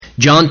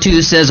John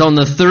 2 says, on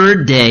the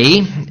third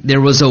day there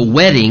was a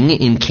wedding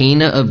in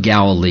Cana of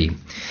Galilee,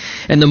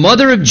 and the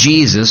mother of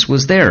Jesus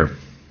was there.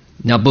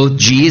 Now both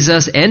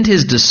Jesus and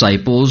his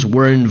disciples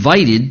were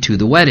invited to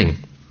the wedding.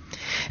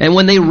 And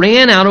when they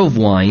ran out of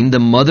wine, the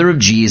mother of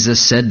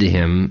Jesus said to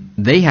him,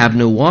 they have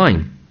no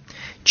wine.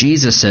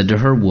 Jesus said to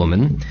her,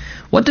 woman,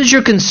 what does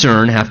your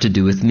concern have to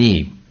do with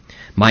me?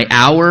 My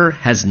hour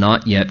has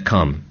not yet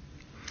come.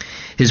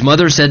 His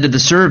mother said to the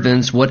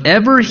servants,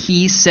 whatever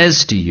he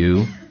says to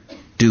you,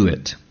 do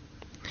it.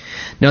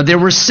 Now there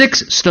were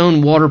 6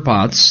 stone water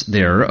pots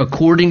there,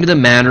 according to the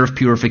manner of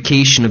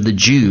purification of the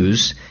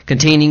Jews,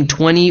 containing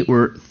 20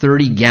 or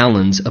 30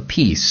 gallons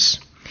apiece.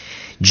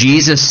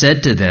 Jesus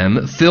said to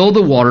them, fill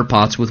the water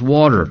pots with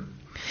water.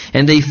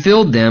 And they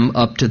filled them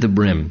up to the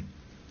brim.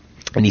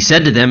 And he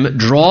said to them,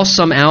 draw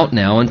some out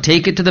now and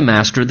take it to the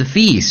master of the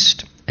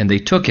feast. And they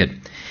took it.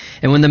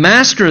 And when the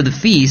master of the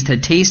feast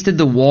had tasted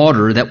the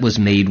water that was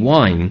made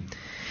wine,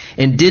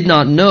 and did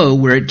not know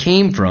where it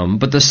came from,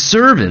 but the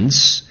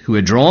servants who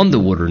had drawn the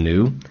water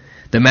knew,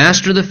 the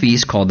master of the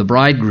feast called the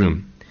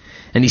bridegroom.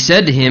 And he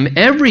said to him,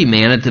 every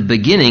man at the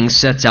beginning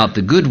sets out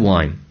the good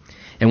wine,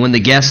 and when the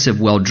guests have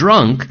well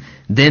drunk,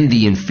 then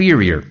the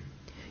inferior.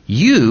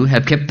 You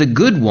have kept the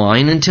good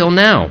wine until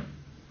now.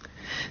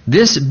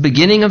 This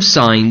beginning of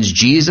signs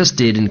Jesus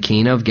did in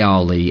Cana of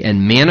Galilee,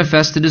 and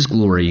manifested his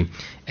glory,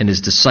 and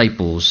his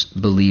disciples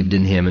believed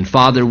in him. And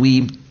Father,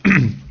 we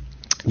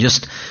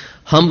just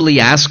humbly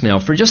ask now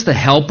for just the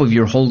help of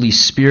your Holy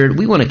Spirit.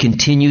 We want to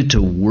continue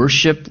to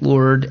worship,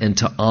 Lord, and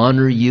to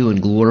honor you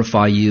and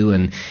glorify you.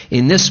 And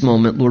in this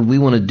moment, Lord, we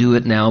want to do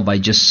it now by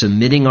just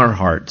submitting our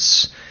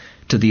hearts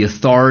to the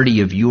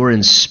authority of your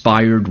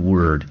inspired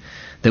word,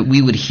 that we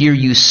would hear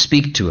you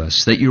speak to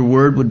us, that your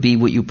word would be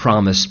what you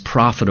promised,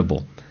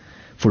 profitable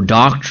for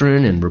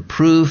doctrine and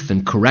reproof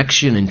and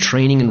correction and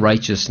training in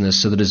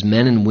righteousness, so that as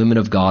men and women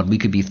of God, we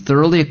could be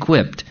thoroughly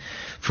equipped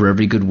for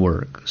every good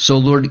work. So,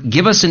 Lord,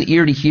 give us an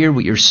ear to hear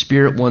what your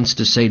Spirit wants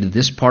to say to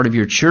this part of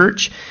your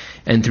church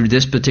and through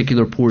this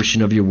particular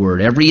portion of your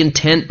word. Every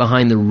intent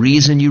behind the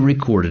reason you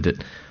recorded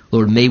it,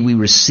 Lord, may we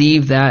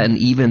receive that and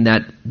even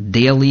that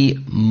daily,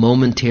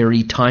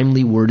 momentary,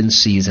 timely word in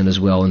season as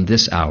well in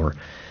this hour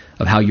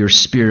of how your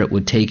Spirit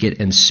would take it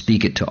and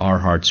speak it to our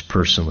hearts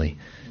personally.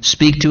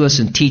 Speak to us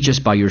and teach us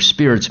by your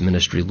Spirit's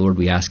ministry, Lord,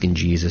 we ask in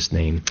Jesus'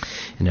 name.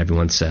 And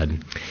everyone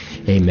said,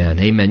 amen.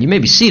 Amen. You may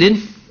be seated.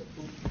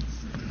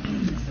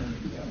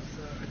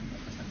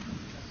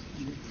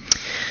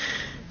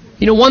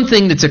 You know, one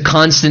thing that's a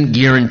constant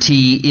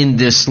guarantee in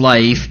this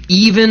life,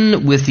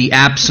 even with the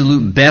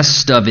absolute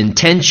best of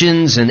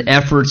intentions and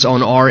efforts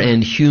on our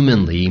end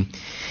humanly,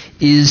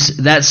 is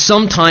that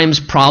sometimes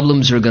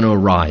problems are going to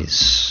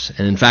arise.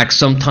 And in fact,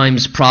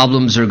 sometimes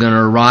problems are going to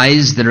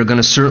arise that are going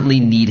to certainly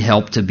need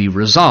help to be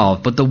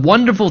resolved. But the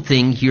wonderful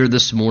thing here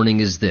this morning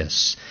is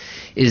this,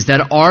 is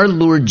that our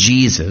Lord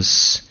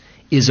Jesus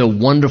is a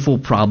wonderful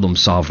problem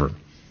solver.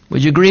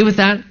 Would you agree with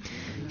that?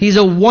 He's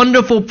a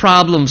wonderful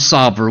problem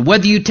solver.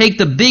 Whether you take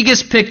the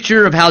biggest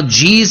picture of how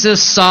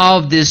Jesus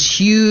solved this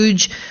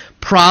huge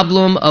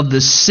problem of the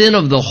sin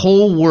of the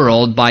whole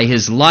world by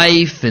his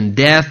life and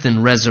death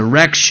and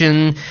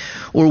resurrection,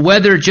 or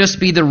whether it just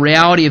be the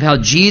reality of how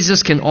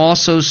Jesus can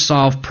also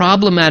solve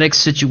problematic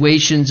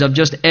situations of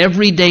just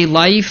everyday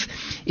life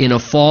in a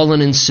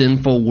fallen and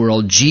sinful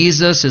world.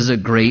 Jesus is a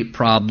great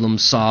problem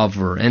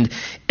solver. And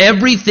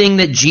everything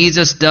that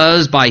Jesus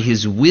does by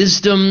his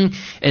wisdom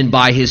and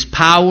by his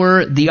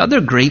power, the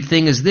other great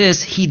thing is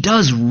this, he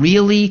does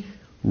really,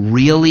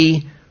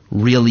 really,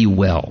 really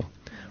well.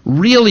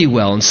 Really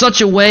well, in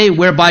such a way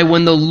whereby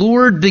when the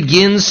Lord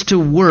begins to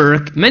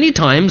work, many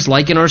times,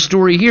 like in our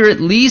story here, it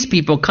leaves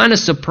people kind of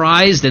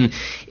surprised and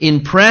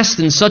impressed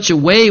in such a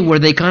way where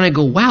they kind of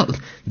go, wow,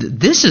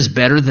 this is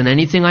better than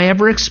anything I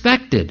ever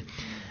expected.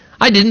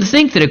 I didn't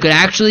think that it could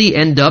actually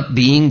end up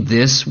being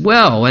this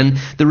well. And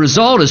the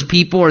result is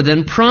people are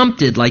then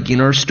prompted, like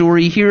in our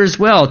story here as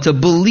well, to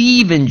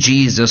believe in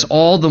Jesus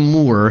all the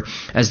more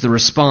as the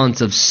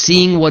response of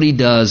seeing what he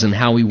does and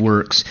how he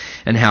works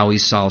and how he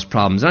solves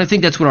problems. And I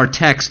think that's what our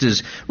text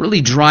is really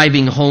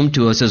driving home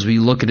to us as we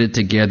look at it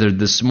together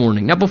this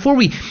morning. Now, before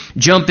we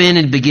jump in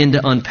and begin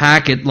to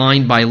unpack it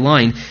line by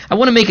line, I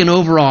want to make an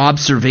overall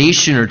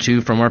observation or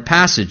two from our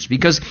passage,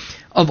 because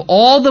of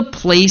all the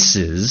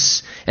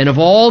places and of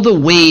all the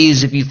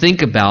ways, if you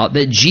think about,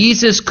 that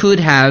Jesus could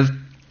have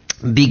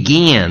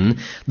began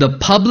the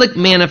public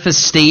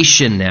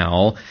manifestation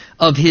now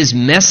of his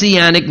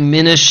messianic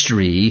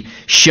ministry,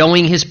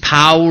 showing his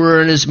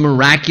power and his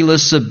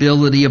miraculous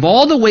ability, of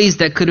all the ways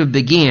that could have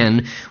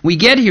began, we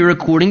get here,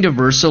 according to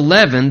verse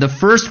 11, the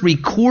first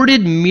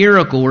recorded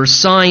miracle or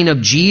sign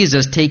of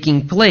Jesus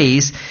taking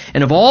place,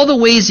 and of all the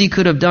ways he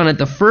could have done it,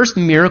 the first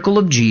miracle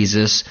of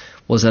Jesus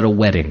was at a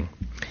wedding.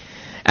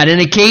 At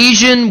an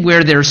occasion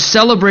where they're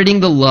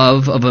celebrating the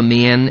love of a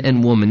man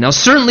and woman. Now,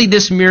 certainly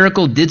this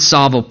miracle did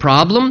solve a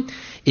problem.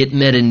 It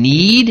met a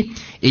need.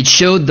 It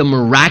showed the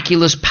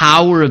miraculous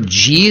power of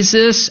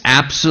Jesus,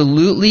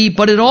 absolutely.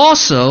 But it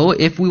also,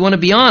 if we want to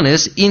be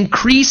honest,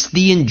 increased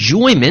the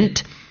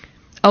enjoyment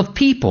of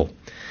people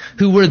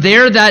who were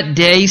there that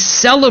day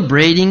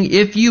celebrating,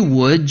 if you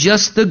would,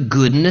 just the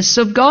goodness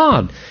of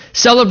God.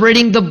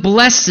 Celebrating the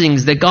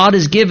blessings that God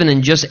has given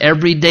in just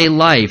everyday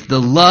life. The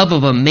love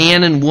of a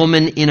man and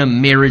woman in a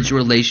marriage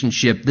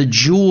relationship. The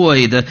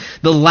joy, the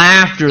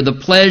laughter, the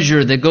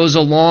pleasure that goes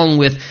along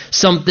with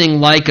something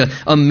like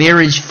a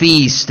marriage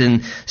feast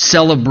and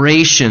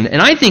celebration.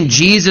 And I think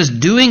Jesus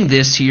doing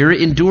this here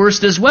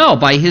endorsed as well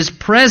by his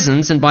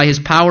presence and by his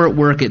power at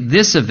work at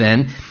this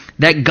event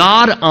that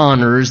God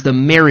honors the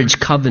marriage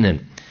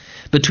covenant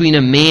between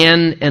a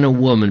man and a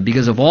woman.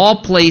 Because of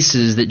all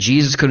places that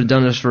Jesus could have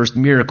done his first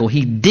miracle,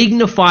 he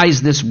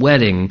dignifies this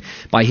wedding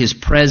by his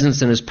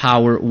presence and his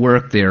power at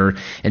work there,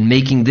 and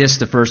making this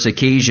the first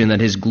occasion that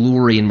his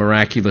glory and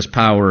miraculous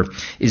power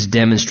is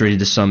demonstrated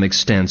to some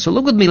extent. So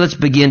look with me, let's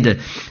begin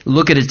to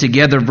look at it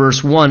together.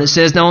 Verse 1, it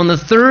says, "Now on the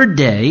third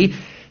day,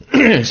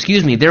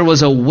 there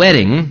was a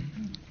wedding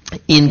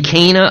in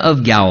Cana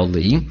of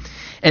Galilee,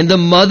 and the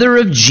mother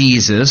of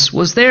Jesus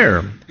was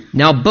there.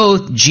 Now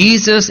both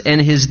Jesus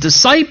and his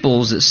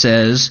disciples," it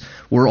says,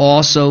 "were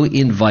also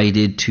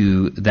invited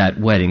to that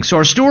wedding." So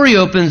our story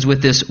opens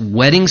with this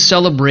wedding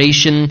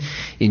celebration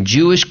in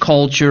Jewish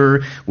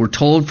culture. We're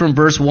told from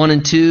verse 1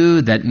 and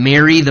 2 that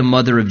Mary, the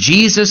mother of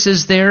Jesus,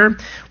 is there.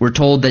 We're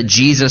told that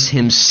Jesus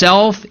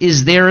himself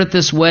is there at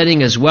this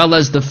wedding, as well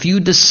as the few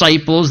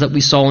disciples that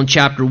we saw in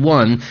chapter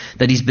 1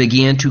 that he's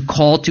began to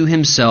call to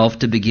himself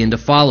to begin to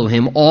follow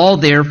him, all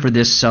there for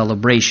this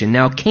celebration.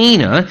 Now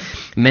Cana,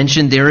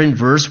 mentioned there in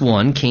verse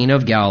 1, Cana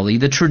of Galilee,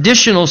 the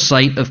traditional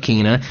site of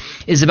Cana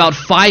is about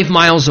 5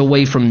 miles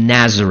away from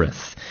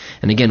Nazareth.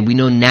 And again, we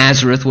know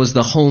Nazareth was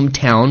the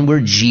hometown where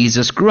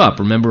Jesus grew up.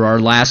 Remember our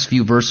last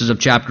few verses of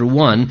chapter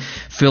 1,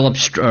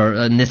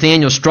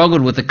 Nathanael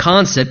struggled with the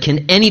concept,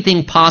 can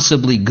anything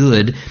possibly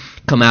good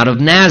come out of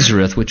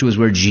Nazareth, which was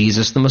where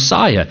Jesus the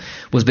Messiah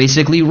was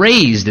basically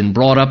raised and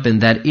brought up in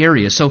that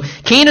area. So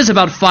Cana is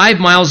about 5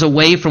 miles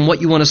away from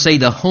what you want to say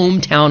the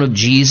hometown of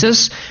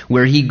Jesus,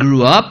 where he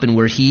grew up and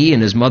where he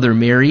and his mother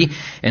Mary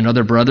and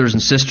other brothers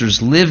and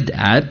sisters lived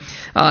at.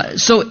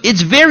 So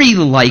it's very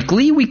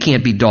likely, we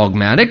can't be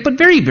dogmatic, but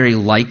very, very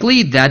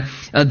likely that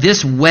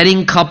this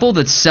wedding couple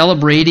that's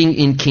celebrating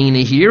in Cana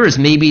here is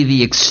maybe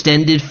the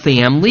extended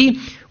family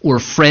or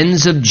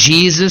friends of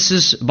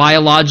Jesus'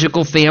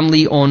 biological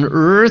family on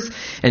earth,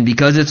 and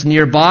because it's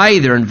nearby,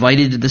 they're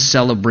invited to the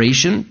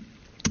celebration.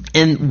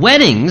 And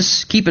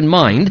weddings, keep in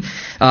mind,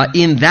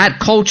 in that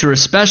culture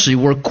especially,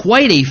 were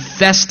quite a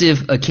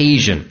festive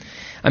occasion.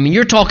 I mean,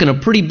 you're talking a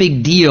pretty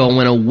big deal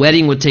when a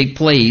wedding would take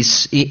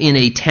place in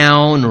a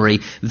town or a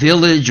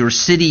village or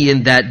city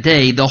in that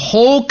day. The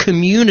whole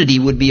community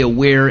would be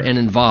aware and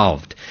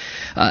involved.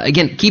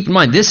 Again, keep in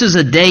mind, this is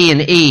a day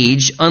and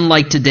age,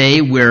 unlike today,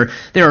 where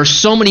there are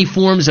so many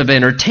forms of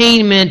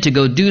entertainment to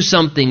go do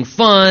something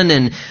fun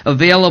and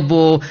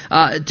available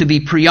to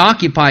be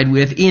preoccupied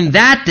with. In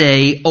that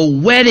day, a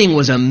wedding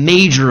was a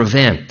major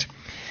event.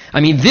 I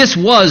mean, this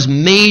was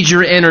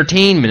major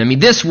entertainment. I mean,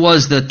 this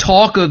was the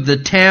talk of the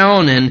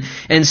town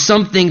and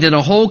something that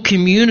a whole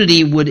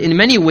community would in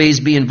many ways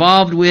be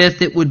involved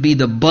with. It would be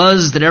the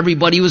buzz that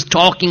everybody was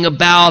talking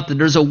about, that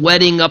there's a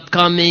wedding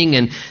upcoming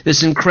and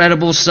this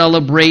incredible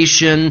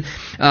celebration.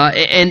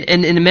 And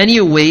in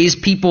many ways,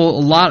 a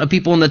lot of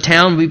people in the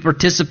town would be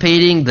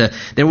participating.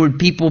 There were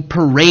people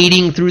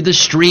parading through the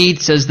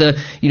streets as the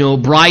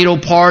bridal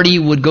party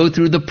would go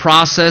through the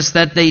process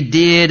that they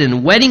did,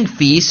 and wedding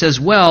feasts as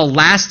well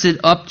lasted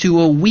up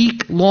to a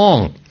week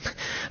long.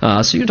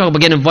 So you're talking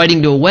about getting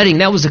invited to a wedding.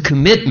 That was a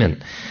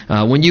commitment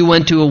when you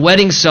went to a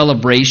wedding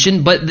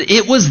celebration, but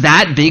it was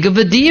that big of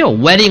a deal. A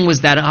wedding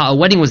was that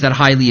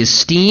highly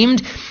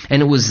esteemed,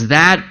 and it was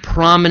that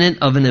prominent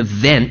of an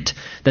event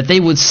that they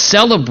would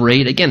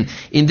celebrate. Again,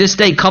 in this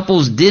day,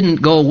 couples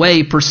didn't go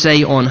away per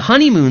se on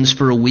honeymoons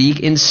for a week.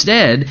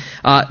 Instead,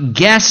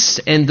 guests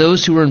and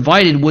those who were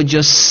invited would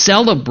just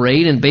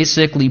celebrate and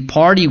basically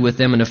party with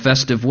them in a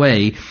festive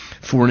way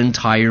for an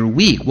entire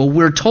week. Well,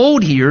 we're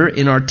told here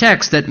in our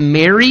text that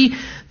Mary,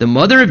 the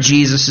mother of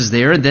Jesus, is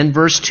there, and then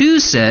verse 2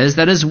 says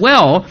that as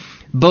well,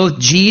 both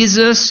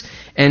Jesus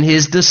and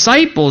his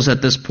disciples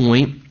at this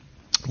point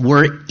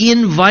were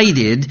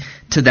invited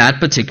to that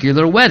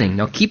particular wedding.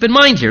 Now keep in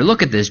mind here,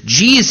 look at this.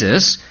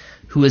 Jesus,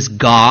 who is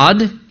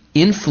God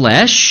in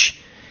flesh,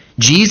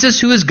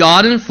 Jesus, who is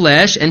God in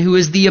flesh and who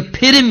is the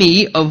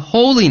epitome of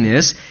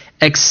holiness,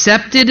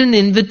 accepted an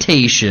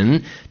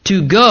invitation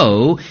to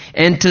go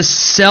and to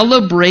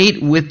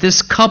celebrate with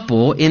this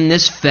couple in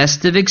this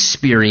festive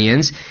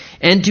experience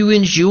and to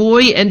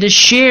enjoy and to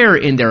share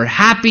in their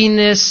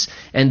happiness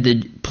and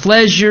the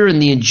pleasure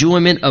and the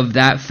enjoyment of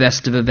that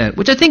festive event,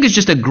 which I think is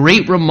just a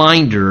great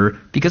reminder,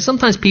 because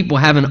sometimes people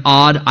have an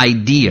odd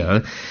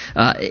idea.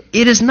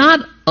 It is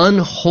not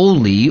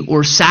unholy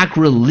or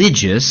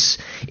sacrilegious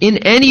in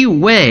any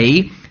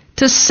way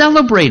to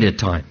celebrate at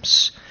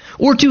times,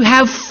 or to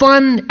have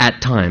fun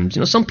at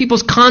times. Some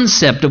people's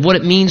concept of what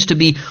it means to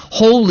be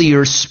holy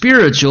or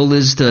spiritual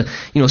is to,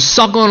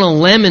 suck on a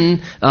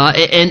lemon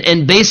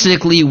and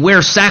basically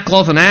wear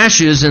sackcloth and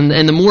ashes, and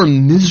the more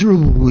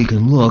miserable we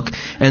can look,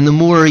 and the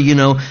more,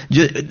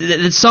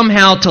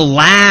 somehow to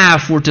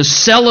laugh or to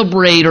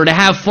celebrate or to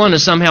have fun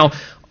is somehow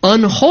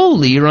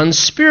unholy or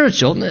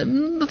unspiritual.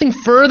 Nothing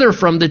further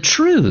from the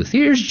truth.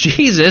 Here's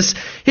Jesus.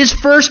 His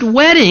first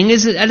wedding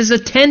is at his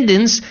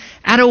attendance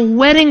at a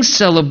wedding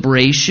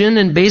celebration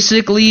and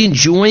basically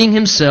enjoying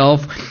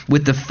himself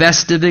with the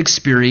festive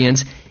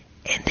experience.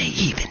 And they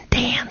even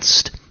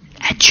danced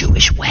at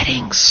Jewish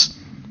weddings.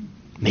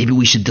 Maybe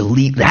we should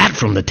delete that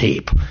from the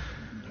tape.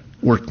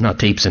 Or not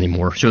tapes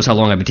anymore. Shows how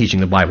long I've been teaching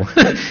the Bible.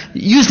 It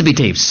used to be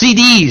tapes,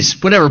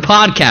 CDs, whatever,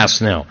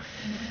 podcasts now.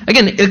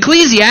 Again,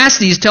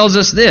 Ecclesiastes tells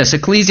us this,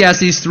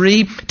 Ecclesiastes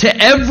 3, to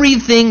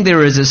everything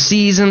there is a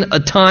season, a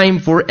time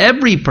for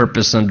every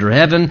purpose under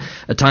heaven,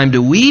 a time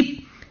to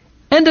weep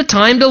and a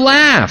time to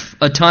laugh,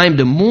 a time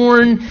to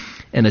mourn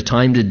and a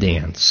time to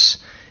dance.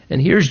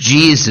 And here's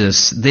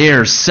Jesus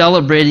there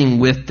celebrating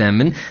with them.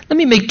 And let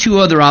me make two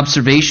other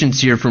observations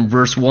here from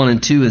verse 1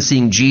 and 2 and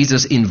seeing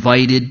Jesus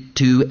invited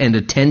to and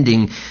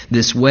attending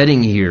this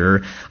wedding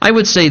here. I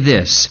would say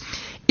this,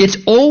 it's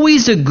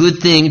always a good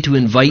thing to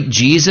invite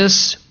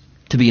Jesus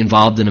to be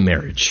involved in a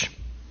marriage.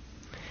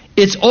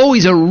 It's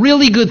always a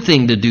really good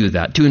thing to do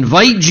that, to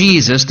invite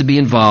Jesus to be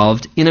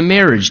involved in a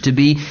marriage, to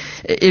be,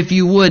 if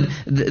you would,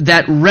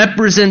 that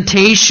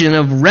representation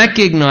of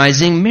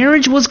recognizing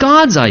marriage was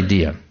God's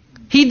idea.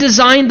 He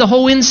designed the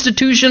whole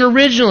institution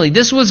originally.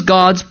 This was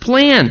God's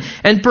plan.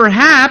 And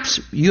perhaps,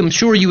 I'm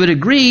sure you would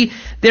agree,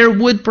 there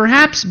would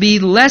perhaps be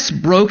less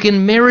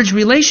broken marriage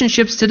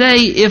relationships today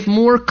if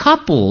more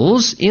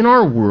couples in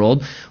our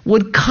world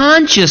would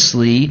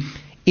consciously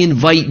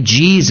invite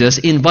Jesus,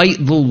 invite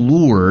the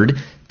Lord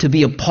to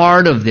be a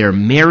part of their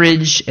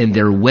marriage and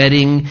their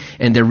wedding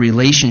and their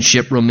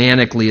relationship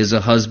romantically as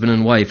a husband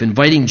and wife.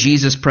 Inviting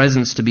Jesus'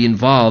 presence to be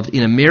involved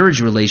in a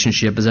marriage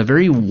relationship is a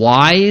very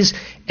wise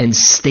and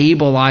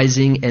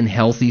stabilizing and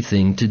healthy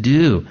thing to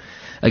do.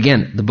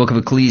 Again, the book of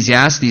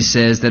Ecclesiastes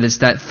says that it's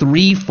that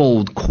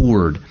threefold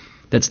cord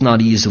that's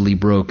not easily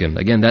broken.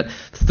 Again, that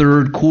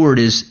third cord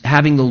is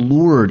having the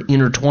Lord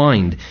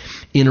intertwined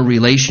in a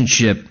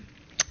relationship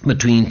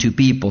between two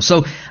people.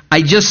 So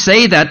I just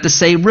say that to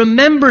say,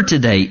 remember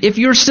today, if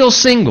you're still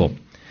single,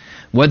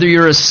 whether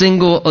you're a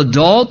single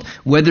adult,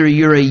 whether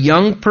you're a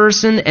young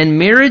person, and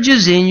marriage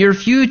is in your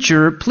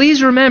future,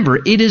 please remember,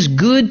 it is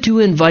good to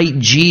invite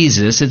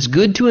Jesus, it's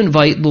good to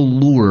invite the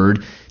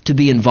Lord to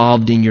be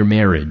involved in your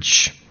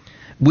marriage.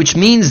 Which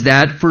means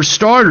that, for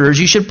starters,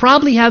 you should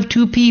probably have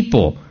two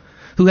people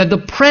who have the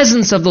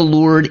presence of the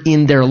Lord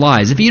in their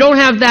lives. If you don't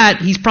have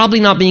that, he's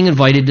probably not being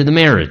invited to the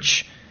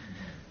marriage.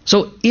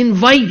 So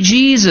invite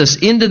Jesus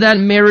into that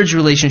marriage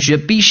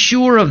relationship. Be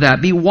sure of that.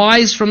 Be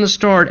wise from the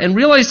start. And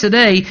realize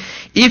today,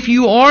 if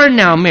you are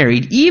now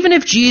married, even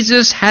if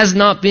Jesus has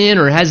not been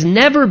or has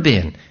never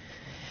been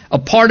a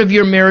part of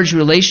your marriage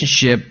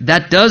relationship,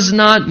 that does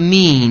not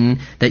mean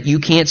that you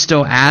can't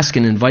still ask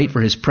and invite for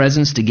his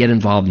presence to get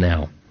involved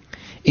now.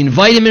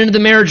 Invite him into the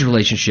marriage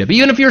relationship.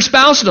 Even if your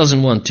spouse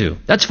doesn't want to,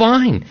 that's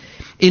fine.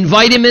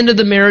 Invite him into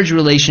the marriage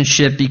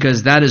relationship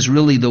because that is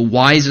really the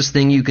wisest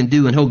thing you can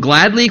do. And he'll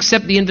gladly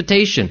accept the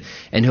invitation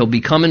and he'll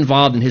become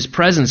involved, and his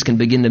presence can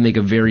begin to make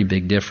a very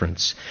big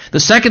difference.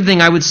 The second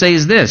thing I would say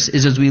is this,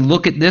 is as we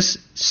look at this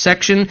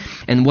section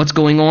and what's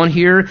going on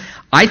here,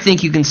 I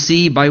think you can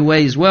see by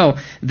way as well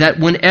that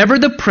whenever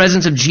the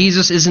presence of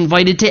Jesus is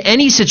invited to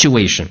any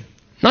situation,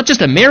 not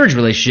just a marriage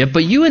relationship,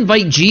 but you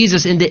invite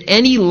Jesus into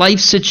any life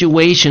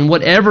situation,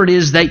 whatever it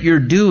is that you're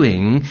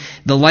doing,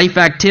 the life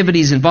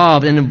activities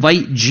involved, and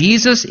invite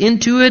Jesus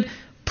into it,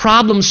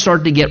 problems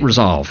start to get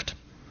resolved.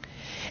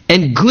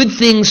 And good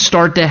things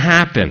start to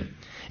happen.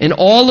 And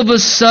all of a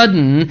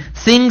sudden,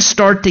 things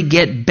start to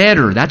get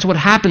better. That's what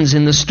happens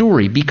in the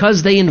story.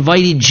 Because they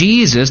invited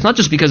Jesus, not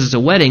just because it's a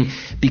wedding,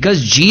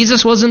 because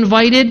Jesus was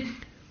invited,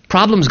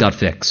 problems got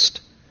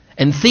fixed.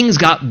 And things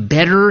got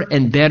better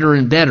and better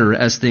and better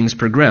as things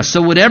progress.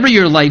 So whatever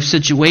your life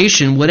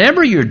situation,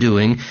 whatever you're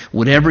doing,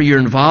 whatever you're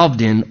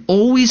involved in,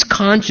 always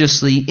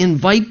consciously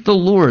invite the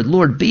Lord.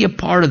 Lord, be a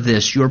part of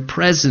this, your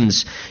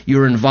presence,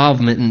 your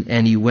involvement in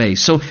any way.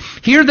 So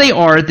here they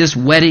are at this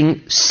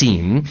wedding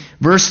scene.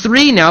 Verse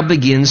 3 now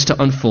begins to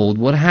unfold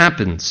what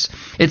happens.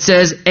 It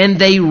says, and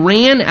they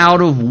ran out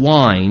of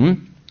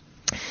wine,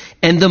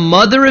 and the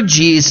mother of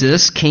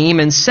Jesus came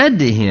and said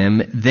to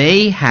him,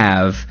 they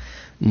have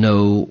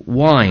no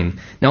wine.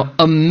 Now,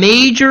 a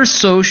major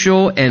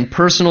social and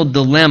personal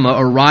dilemma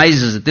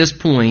arises at this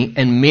point,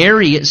 and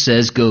Mary, it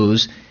says,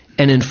 goes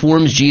and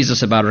informs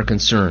Jesus about her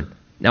concern.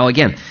 Now,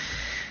 again,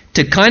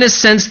 to kind of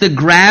sense the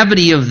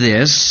gravity of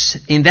this,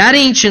 in that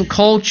ancient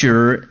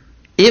culture,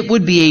 it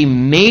would be a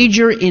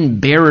major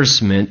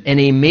embarrassment and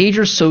a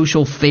major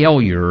social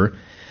failure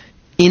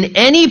in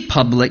any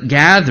public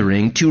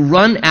gathering to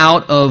run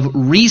out of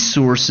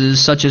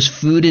resources such as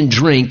food and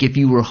drink if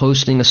you were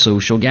hosting a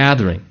social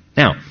gathering.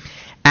 Now,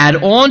 Add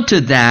on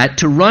to that,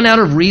 to run out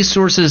of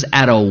resources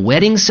at a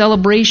wedding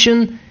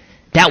celebration,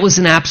 that was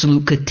an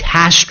absolute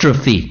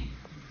catastrophe.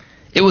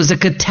 It was a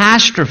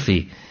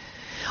catastrophe.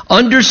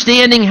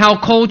 Understanding how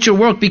culture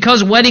worked,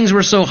 because weddings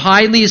were so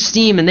highly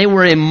esteemed and they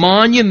were a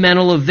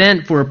monumental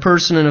event for a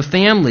person and a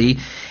family,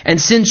 and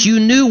since you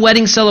knew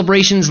wedding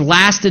celebrations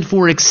lasted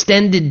for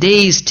extended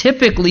days,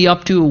 typically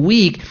up to a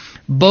week,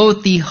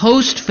 both the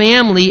host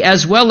family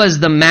as well as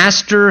the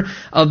master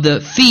of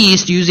the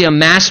feast, usually a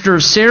master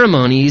of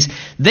ceremonies,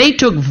 they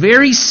took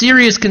very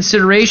serious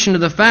consideration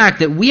of the fact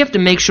that we have to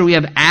make sure we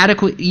have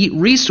adequate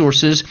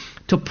resources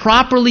to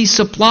properly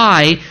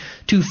supply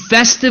to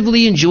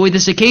festively enjoy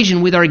this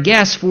occasion with our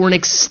guests for an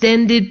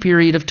extended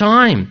period of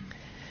time.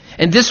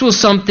 And this was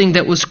something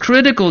that was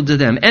critical to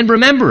them. And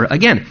remember,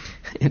 again,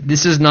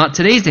 this is not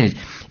today's day.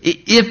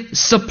 If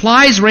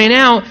supplies ran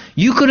out,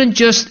 you couldn't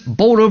just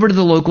bolt over to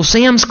the local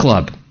Sam's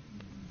Club.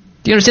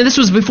 Do you understand? This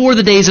was before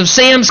the days of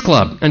Sam's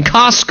Club and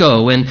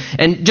Costco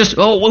and just,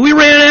 we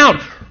ran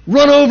out,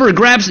 run over,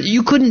 grab.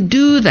 You couldn't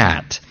do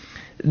that.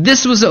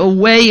 This was a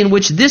way in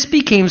which this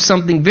became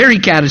something very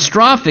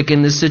catastrophic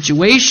in this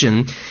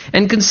situation.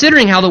 And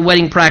considering how the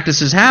wedding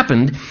practices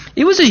happened,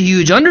 it was a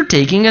huge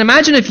undertaking. And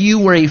imagine if you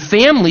were a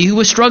family who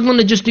was struggling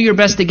to just do your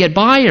best to get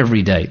by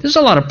every day. There's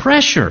a lot of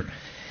pressure.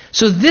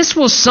 So this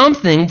was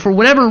something, for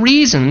whatever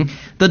reason,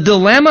 the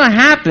dilemma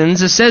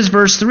happens. It says,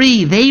 verse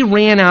 3, they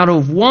ran out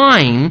of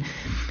wine.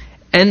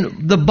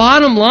 And the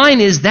bottom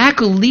line is that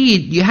could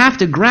lead, you have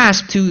to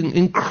grasp, to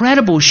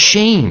incredible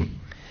shame,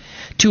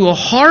 to a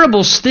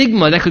horrible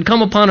stigma that could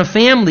come upon a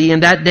family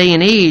in that day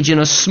and age in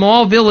a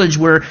small village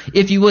where,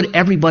 if you would,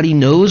 everybody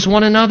knows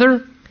one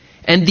another.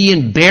 And the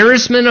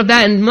embarrassment of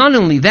that, and not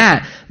only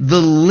that, the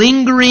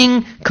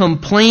lingering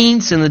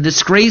complaints and the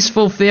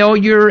disgraceful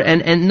failure,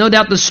 and no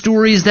doubt the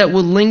stories that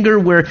would linger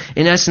where,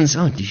 in essence,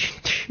 do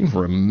you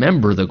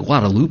remember the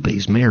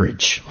Guadalupe's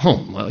marriage?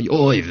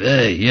 Oy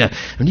vey, yeah.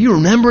 And do you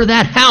remember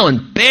that? How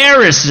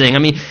embarrassing. I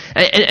mean,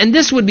 and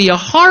this would be a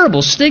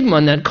horrible stigma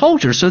in that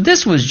culture. So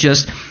this was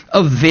just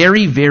a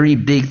very, very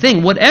big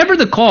thing. Whatever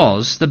the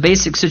cause, the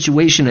basic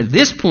situation at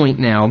this point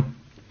now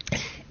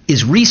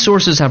is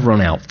resources have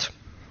run out.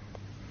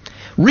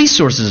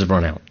 Resources have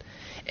run out.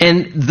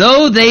 And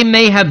though they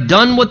may have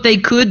done what they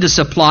could to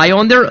supply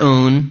on their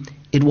own,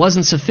 it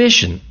wasn't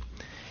sufficient.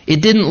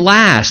 It didn't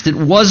last. It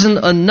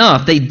wasn't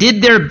enough. They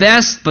did their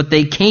best, but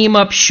they came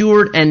up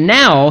short, and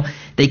now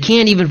they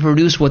can't even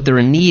produce what they're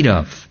in need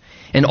of.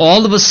 And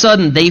all of a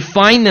sudden, they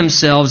find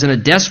themselves in a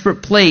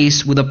desperate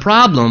place with a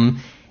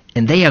problem,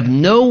 and they have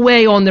no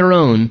way on their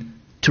own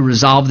to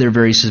resolve their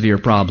very severe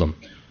problem.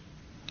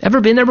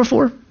 Ever been there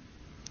before?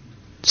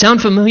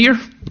 Sound familiar?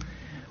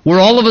 Where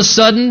all of a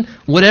sudden,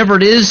 whatever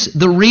it is,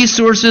 the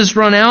resources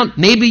run out.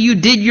 Maybe you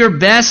did your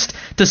best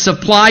to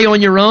supply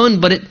on your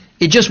own, but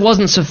it just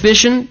wasn't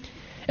sufficient.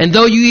 And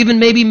though you even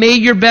maybe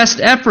made your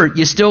best effort,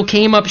 you still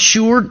came up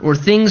short, or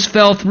things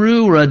fell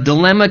through, or a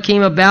dilemma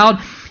came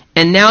about,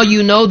 and now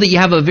you know that you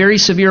have a very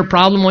severe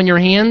problem on your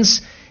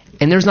hands,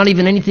 and there's not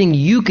even anything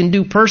you can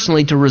do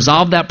personally to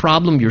resolve that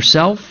problem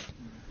yourself.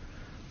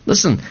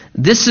 Listen,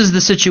 this is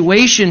the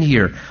situation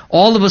here.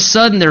 All of a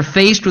sudden, they're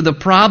faced with a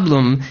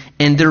problem,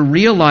 and they're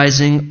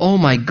realizing, oh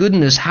my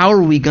goodness, how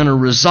are we going to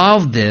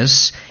resolve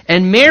this?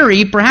 And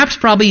Mary, perhaps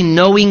probably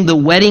knowing the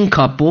wedding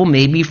couple,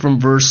 maybe from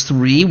verse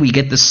 3, we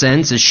get the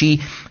sense as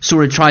she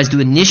sort of tries to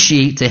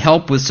initiate to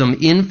help with some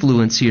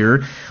influence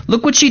here.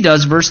 Look what she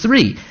does, verse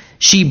 3.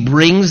 She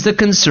brings the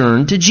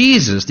concern to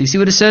Jesus. Do you see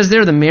what it says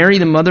there? The Mary,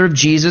 the mother of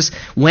Jesus,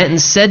 went and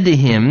said to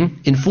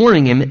him,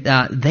 informing him,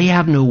 they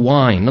have no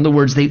wine. In other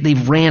words,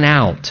 they've ran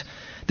out.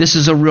 This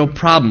is a real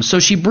problem.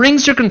 So she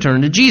brings her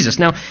concern to Jesus.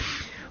 Now,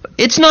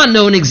 it's not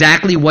known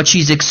exactly what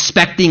she's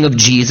expecting of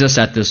Jesus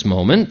at this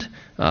moment.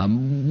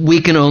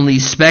 We can only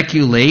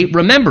speculate.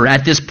 Remember,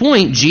 at this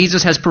point,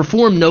 Jesus has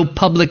performed no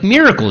public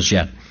miracles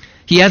yet.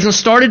 He hasn't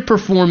started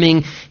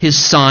performing his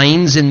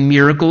signs and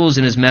miracles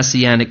in his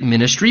messianic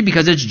ministry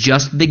because it's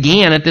just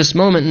began at this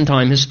moment in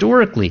time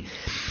historically.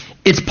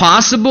 It's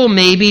possible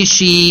maybe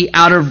she,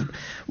 out of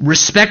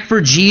respect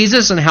for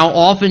Jesus and how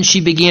often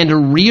she began to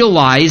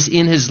realize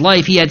in his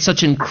life he had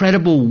such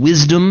incredible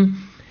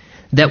wisdom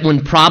that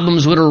when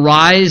problems would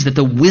arise, that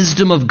the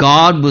wisdom of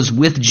God was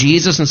with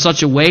Jesus in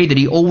such a way that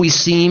he always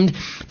seemed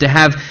to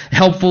have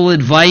helpful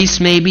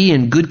advice maybe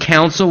and good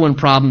counsel when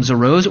problems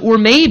arose. Or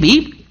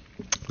maybe,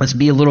 let's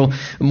be a little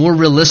more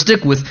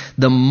realistic with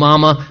the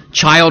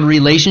mama-child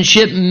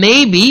relationship.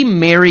 Maybe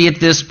Mary at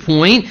this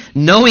point,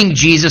 knowing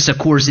Jesus, of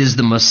course, is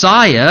the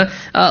Messiah,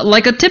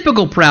 like a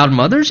typical proud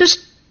mother, is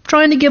just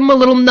trying to give him a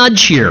little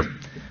nudge here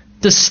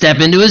to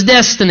step into his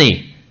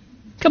destiny.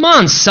 Come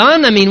on,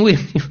 son. I mean, we've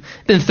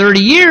been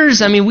 30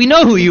 years. I mean, we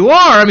know who you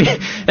are. I mean,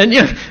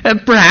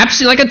 and perhaps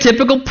you're like a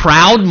typical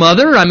proud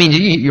mother. I mean,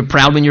 you're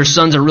proud when your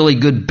son's a really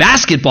good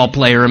basketball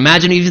player.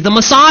 Imagine he's the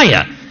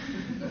Messiah.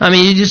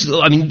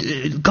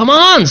 Come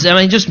on.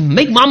 Just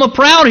make Mama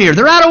proud here.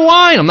 They're out of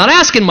wine. I'm not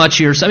asking much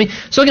here. So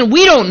again,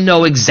 we don't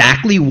know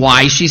exactly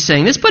why she's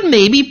saying this, but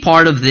maybe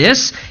part of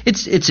this,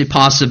 it's a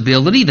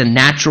possibility, the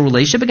natural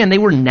relationship. Again, they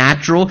were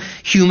natural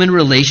human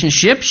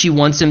relationships. She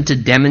wants him to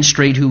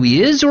demonstrate who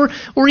he is or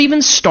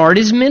even start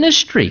his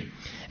ministry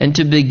and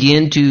to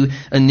begin to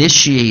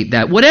initiate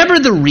that. Whatever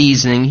the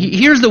reasoning,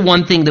 here's the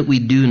one thing that we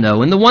do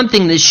know, and the one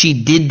thing that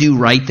she did do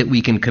right that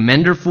we can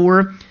commend her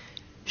for.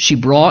 She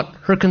brought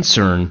her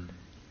concern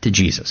to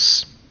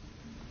Jesus.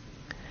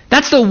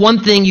 That's the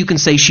one thing you can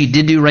say she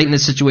did do right in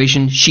this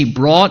situation. She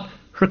brought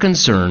her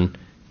concern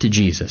to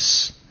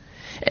Jesus.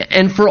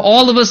 And for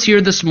all of us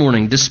here this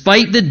morning,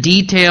 despite the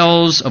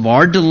details of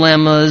our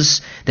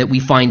dilemmas that we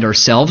find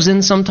ourselves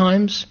in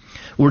sometimes,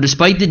 or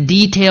despite the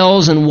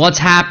details and what's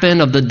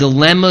happened of the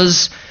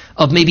dilemmas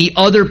of maybe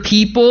other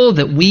people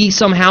that we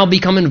somehow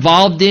become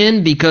involved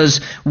in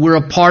because we're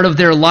a part of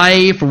their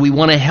life or we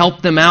want to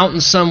help them out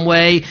in some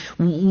way.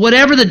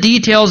 Whatever the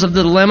details of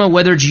the dilemma,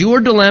 whether it's your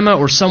dilemma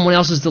or someone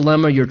else's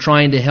dilemma you're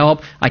trying to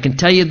help, I can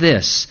tell you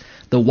this.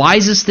 The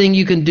wisest thing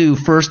you can do,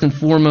 first and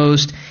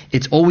foremost,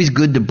 it's always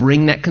good to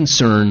bring that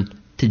concern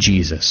to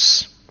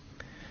Jesus.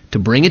 To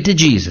bring it to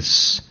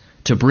Jesus.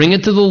 To bring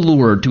it to the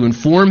Lord, to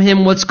inform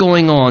him what's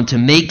going on, to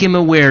make him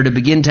aware, to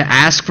begin to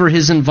ask for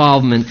his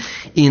involvement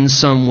in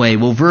some way.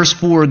 Well, verse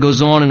 4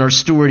 goes on in our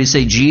story to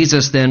say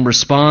Jesus then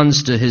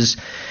responds to his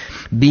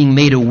being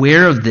made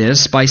aware of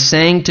this by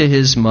saying to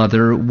his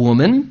mother,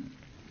 "Woman,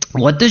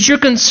 what does your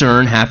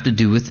concern have to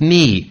do with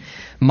me?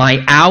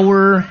 My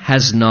hour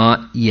has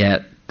not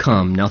yet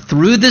come." Now,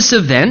 through this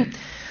event,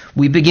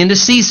 we begin to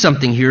see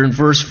something here in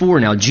verse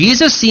 4. Now,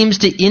 Jesus seems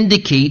to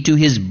indicate to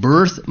his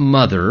birth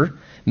mother,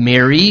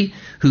 Mary,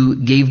 who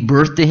gave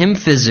birth to him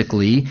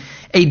physically,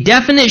 a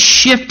definite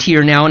shift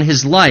here now in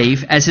his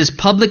life as his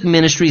public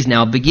ministry is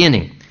now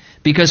beginning.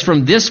 Because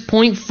from this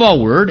point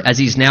forward, as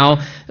he's now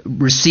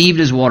received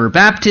his water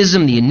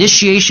baptism, the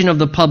initiation of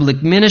the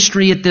public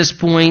ministry at this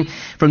point,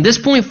 from this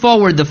point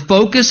forward, the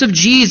focus of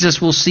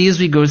Jesus, we'll see as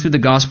we go through the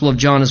Gospel of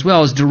John as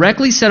well, is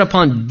directly set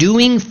upon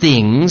doing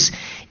things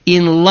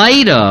in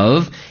light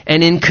of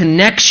and in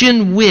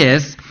connection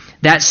with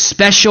that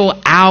special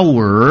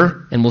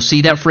hour, and we'll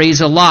see that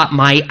phrase a lot,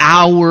 my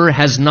hour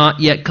has not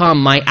yet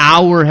come, my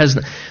hour has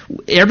not.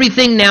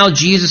 Everything now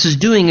Jesus is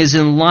doing is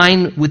in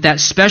line with that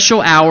special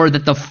hour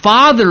that the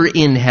Father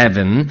in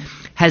heaven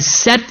has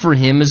set for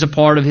him as a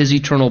part of his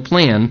eternal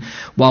plan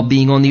while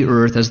being on the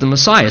earth as the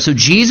Messiah. So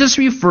Jesus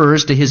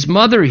refers to his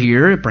mother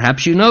here,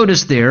 perhaps you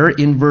noticed there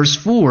in verse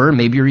 4,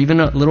 maybe you're even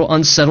a little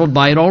unsettled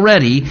by it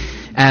already,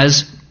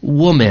 as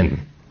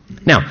woman.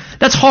 Now,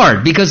 that's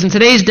hard because in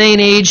today's day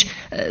and age,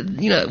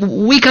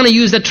 we kind of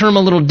use that term a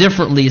little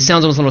differently. It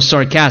sounds almost a little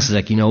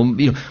sarcastic,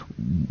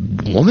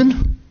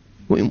 woman?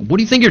 What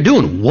do you think you're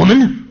doing,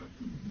 woman?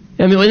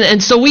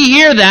 And so we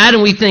hear that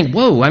and we think,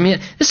 whoa,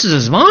 this is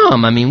his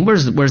mom.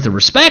 Where's the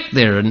respect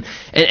there?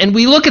 And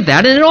we look at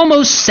that and it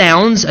almost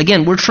sounds,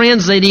 again, we're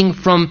translating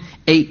from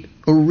a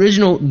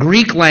original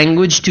Greek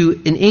language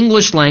to an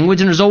English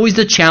language, and there's always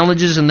the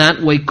challenges in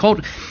that way.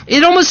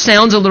 It almost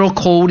sounds a little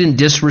cold and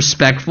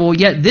disrespectful,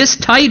 yet this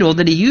title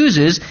that he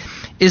uses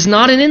is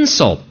not an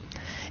insult.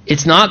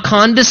 It's not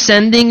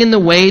condescending in the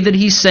way that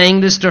he's saying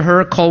this to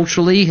her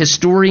culturally.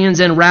 Historians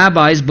and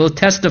rabbis both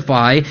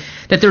testify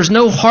that there's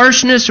no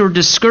harshness or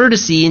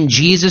discourtesy in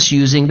Jesus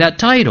using that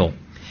title.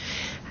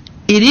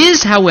 It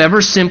is,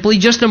 however, simply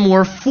just a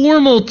more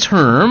formal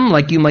term,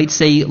 like you might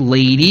say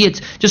lady. It's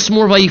just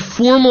more of a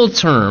formal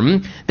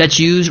term that's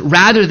used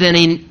rather than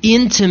an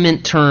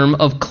intimate term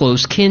of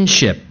close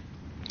kinship.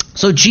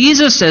 So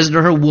Jesus says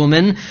to her,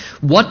 "Woman,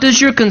 what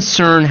does your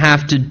concern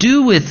have to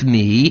do with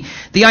me?"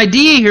 The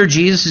idea here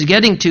Jesus is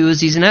getting to is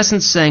he's in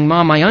essence saying,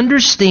 "Mom, I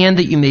understand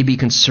that you may be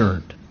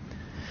concerned,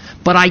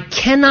 but I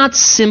cannot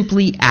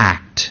simply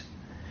act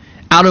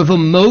out of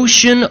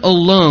emotion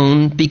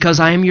alone because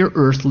I am your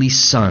earthly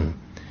son.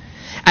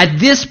 At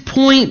this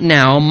point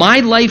now,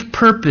 my life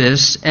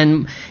purpose,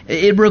 and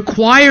it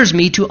requires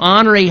me to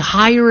honor a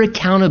higher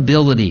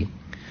accountability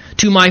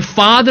to my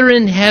Father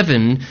in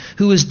heaven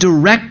who is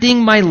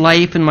directing my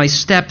life and my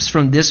steps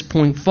from this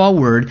point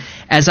forward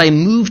as I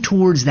move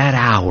towards that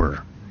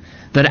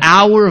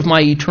hour of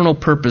my eternal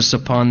purpose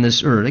upon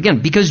this earth." Again,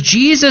 because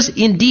Jesus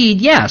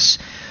indeed, yes,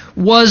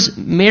 was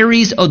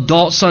Mary's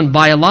adult son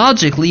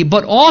biologically,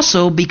 but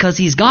also because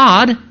he's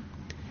God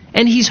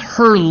and he's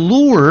her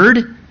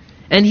Lord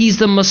and he's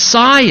the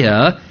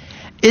Messiah.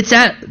 It's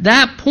at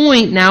that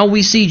point now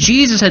we see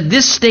Jesus at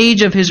this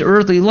stage of his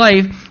earthly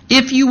life,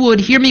 if you would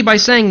hear me by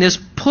saying this,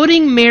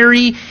 putting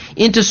Mary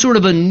into sort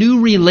of a new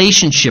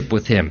relationship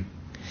with him.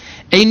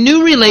 A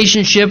new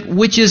relationship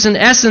which is in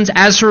essence,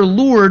 as her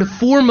Lord,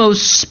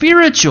 foremost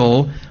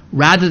spiritual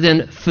rather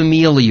than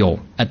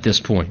familial at this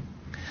point.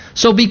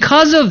 So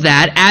because of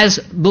that, as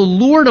the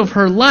Lord of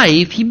her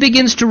life, he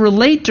begins to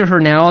relate to her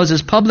now as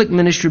his public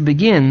ministry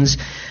begins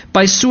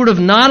by sort of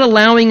not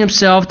allowing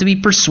himself to be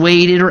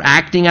persuaded or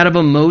acting out of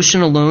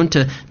emotion alone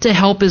to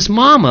help his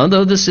mama,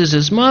 though this is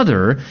his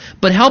mother,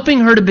 but helping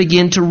her to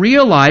begin to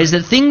realize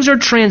that things are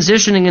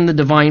transitioning in the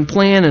divine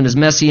plan and his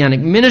messianic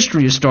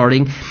ministry is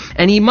starting,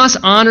 and he must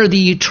honor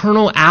the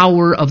eternal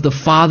hour of the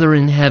Father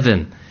in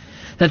heaven.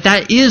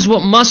 That is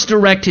what must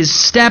direct his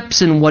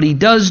steps and what he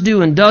does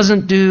do and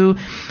doesn't do,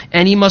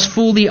 and he must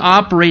fully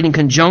operate in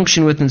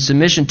conjunction with and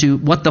submission to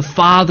what the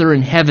Father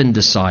in heaven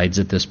decides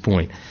at this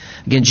point.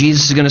 Again,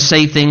 Jesus is going to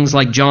say things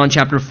like John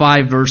chapter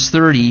 5, verse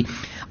 30,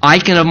 I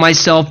can of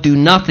myself do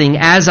nothing.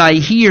 As I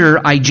hear,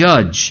 I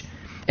judge.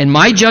 And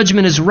my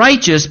judgment is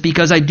righteous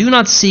because I do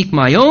not seek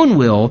my own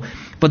will,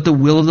 but the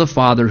will of the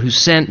Father who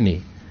sent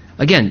me.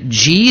 Again,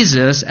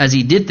 Jesus, as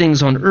he did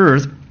things on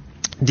earth,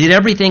 did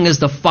everything as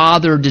the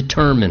Father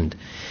determined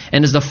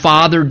and as the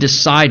Father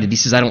decided. He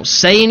says, I don't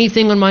say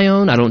anything on my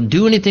own. I don't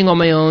do anything on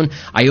my own.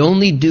 I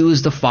only do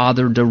as the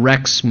Father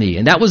directs me.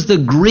 And that was the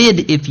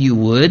grid, if you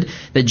would,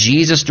 that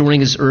Jesus during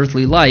his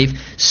earthly life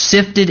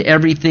sifted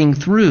everything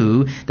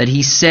through, that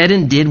he said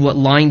and did what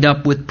lined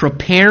up with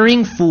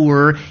preparing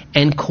for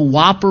and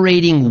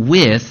cooperating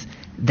with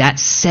that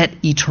set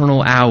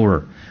eternal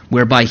hour,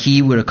 whereby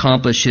he would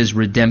accomplish his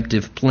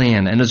redemptive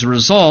plan. And as a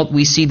result,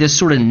 we see this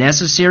sort of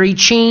necessary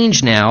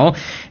change now,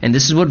 and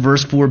this is what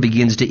verse 4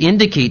 begins to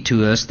indicate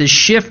to us, this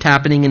shift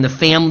happening in the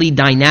family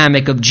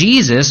dynamic of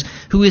Jesus,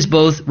 who is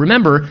both,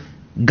 remember,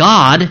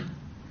 God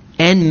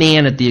and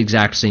man at the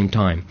exact same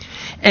time.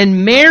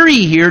 And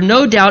Mary here,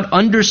 no doubt,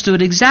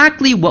 understood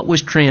exactly what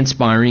was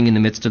transpiring in the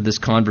midst of this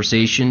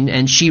conversation,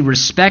 and she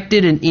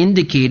respected and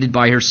indicated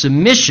by her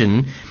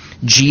submission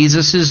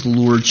Jesus'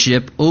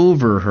 lordship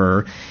over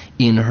her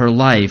in her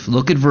life.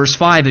 Look at verse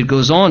 5. It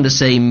goes on to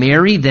say,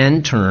 Mary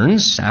then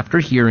turns, after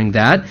hearing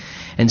that,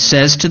 and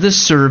says to the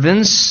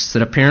servants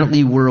that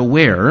apparently were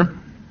aware,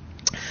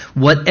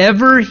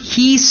 whatever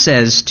he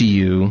says to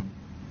you,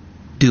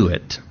 do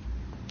it.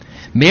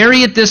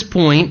 Mary at this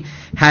point,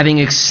 having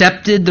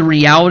accepted the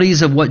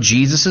realities of what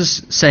Jesus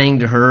is saying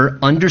to her,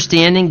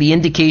 understanding the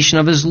indication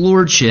of his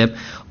lordship,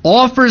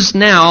 offers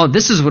now,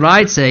 this is what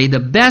I'd say, the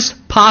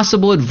best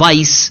possible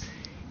advice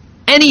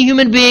any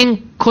human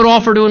being could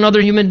offer to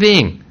another human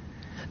being.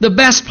 The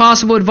best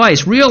possible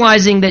advice,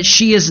 realizing that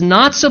she is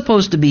not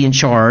supposed to be in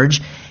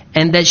charge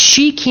and that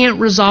she can't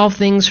resolve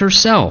things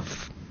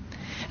herself.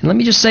 And let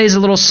me just say as a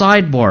little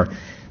sidebar,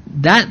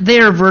 that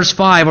there, verse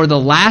 5, are the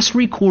last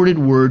recorded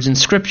words in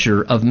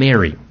Scripture of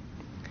Mary.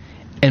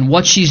 And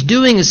what she's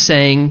doing is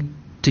saying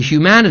to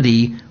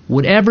humanity,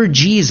 whatever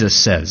Jesus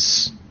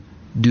says,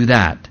 do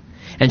that.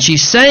 And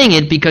she's saying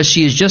it because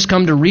she has just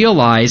come to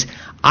realize,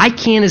 I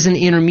can't as an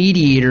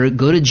intermediator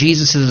go to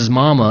Jesus as his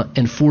mama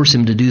and force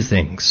him to do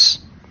things.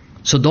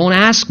 So don't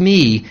ask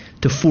me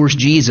to force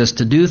Jesus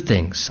to do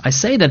things. I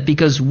say that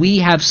because we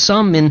have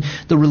some in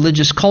the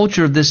religious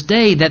culture of this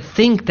day that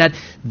think that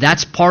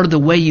that's part of the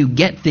way you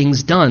get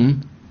things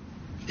done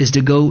is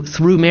to go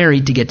through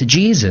Mary to get to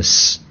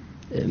Jesus.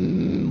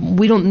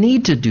 We don't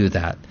need to do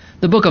that.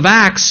 The book of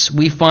Acts,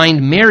 we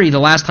find Mary, the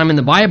last time in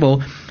the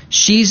Bible,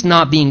 she's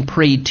not being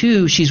prayed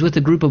to, she's with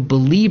a group of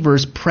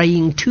believers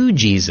praying to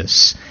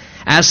Jesus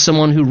as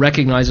someone who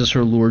recognizes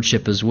her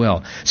lordship as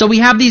well. So we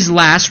have these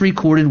last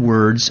recorded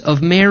words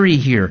of Mary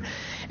here.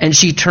 And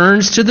she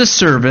turns to the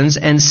servants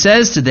and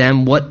says to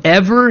them,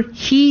 whatever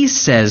he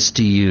says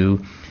to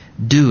you,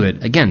 do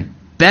it. Again,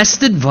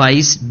 best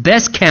advice,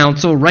 best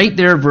counsel, right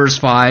there, verse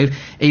 5,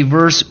 a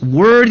verse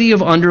worthy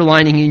of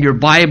underlining in your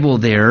Bible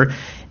there.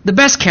 The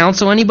best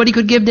counsel anybody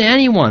could give to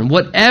anyone.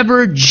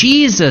 Whatever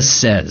Jesus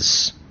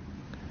says,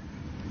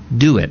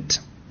 do it.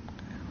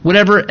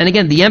 Whatever, and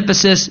again, the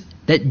emphasis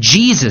that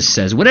Jesus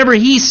says, whatever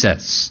he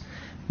says.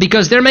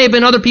 Because there may have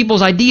been other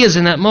people's ideas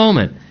in that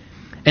moment.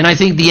 And I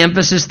think the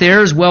emphasis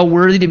there is well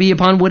worthy to be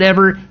upon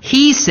whatever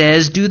he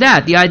says, do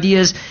that. The idea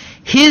is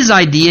his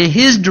idea,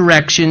 his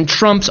direction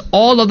trumps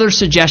all other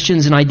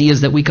suggestions and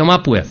ideas that we come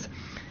up with.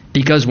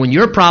 Because when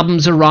your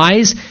problems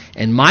arise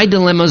and my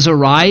dilemmas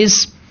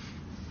arise,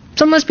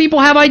 sometimes people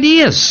have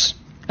ideas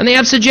and they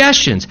have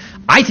suggestions.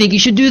 I think you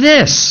should do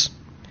this.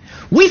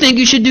 We think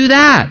you should do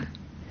that.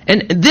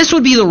 And this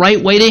would be the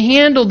right way to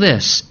handle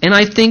this. And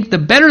I think the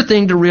better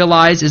thing to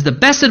realize is the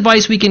best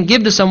advice we can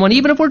give to someone,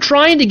 even if we're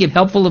trying to give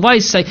helpful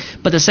advice,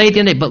 but to say at the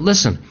end of the day, but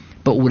listen,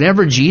 but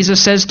whatever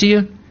Jesus says to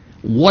you,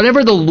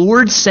 whatever the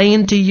Lord's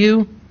saying to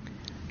you,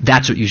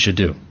 that's what you should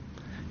do.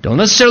 Don't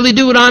necessarily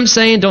do what I'm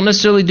saying, don't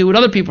necessarily do what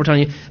other people are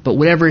telling you, but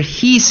whatever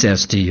he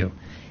says to you,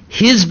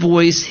 his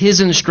voice,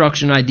 his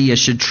instruction idea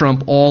should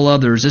trump all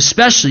others,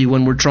 especially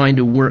when we're trying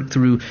to work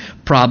through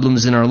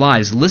problems in our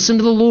lives. Listen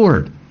to the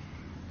Lord.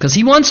 Because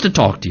he wants to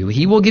talk to you.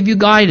 He will give you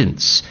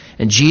guidance.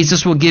 And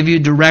Jesus will give you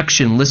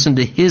direction. Listen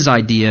to his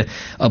idea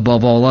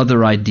above all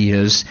other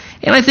ideas.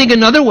 And I think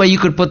another way you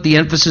could put the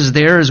emphasis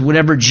there is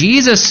whatever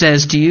Jesus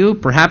says to you,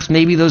 perhaps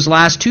maybe those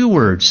last two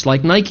words,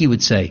 like Nike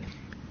would say,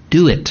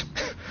 do it.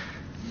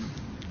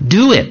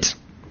 Do it.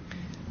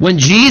 When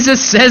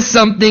Jesus says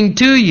something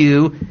to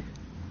you,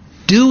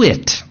 do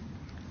it.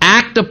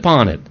 Act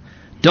upon it.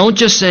 Don't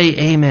just say,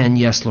 amen,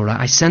 yes, Lord.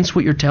 I sense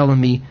what you're telling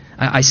me.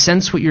 I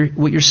sense what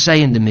you're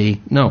saying to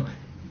me. No.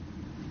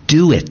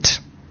 Do it.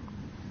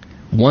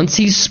 Once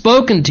he's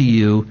spoken to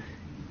you,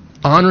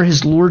 honor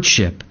his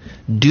lordship.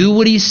 Do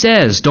what he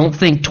says. Don't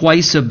think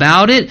twice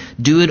about it.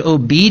 Do it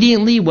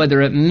obediently,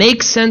 whether it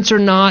makes sense or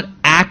not.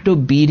 Act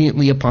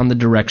obediently upon the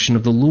direction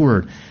of the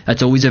Lord.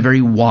 That's always a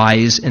very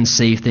wise and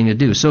safe thing to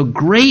do. So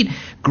great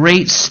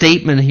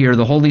statement here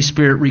the Holy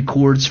Spirit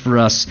records for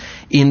us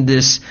in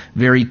this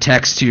very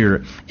text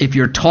here. If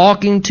you're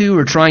talking to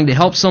or trying to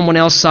help someone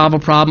else solve a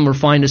problem or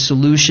find a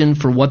solution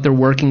for what they're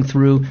working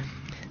through,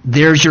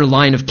 there's your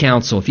line of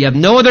counsel. If you have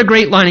no other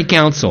great line of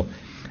counsel,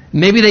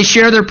 maybe they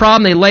share their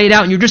problem, they lay it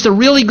out, and you're just a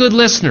really good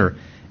listener.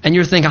 And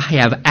you're thinking, I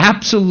have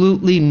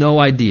absolutely no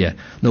idea.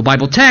 No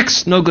Bible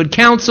text, no good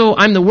counsel.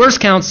 I'm the worst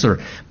counselor.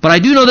 But I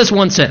do know this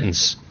one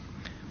sentence.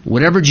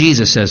 Whatever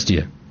Jesus says to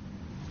you,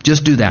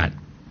 just do that.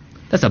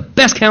 That's the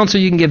best counsel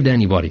you can give to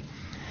anybody.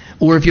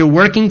 Or if you're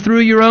working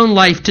through your own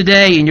life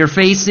today and you're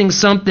facing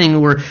something,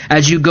 or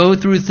as you go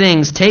through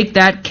things, take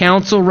that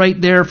counsel right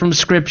there from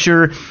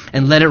Scripture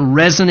and let it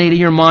resonate in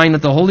your mind,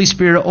 that the Holy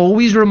Spirit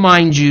always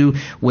reminds you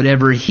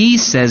whatever he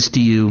says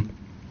to you,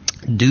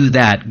 do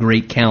that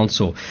great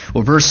counsel.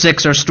 Well, verse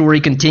 6, our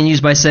story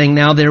continues by saying,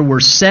 now there were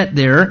set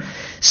there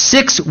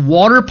 6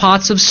 water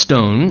pots of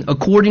stone,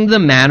 according to the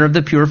manner of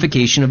the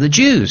purification of the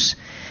Jews,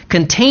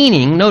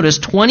 containing, notice,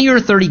 20 or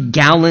 30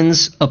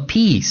 gallons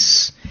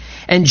apiece.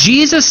 And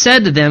Jesus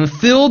said to them,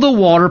 fill the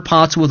water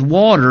pots with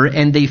water,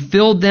 and they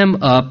filled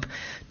them up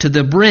to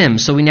the brim.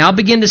 So we now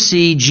begin to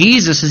see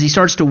Jesus as he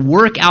starts to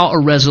work out a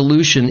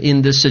resolution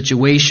in this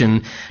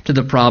situation to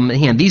the problem at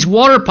hand. These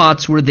water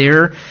pots were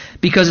there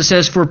because it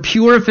says for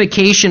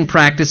purification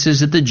practices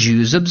that the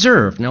Jews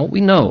observed. Now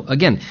we know,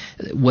 again,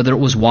 whether it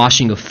was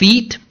washing of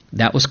feet,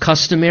 that was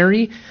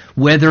customary.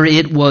 Whether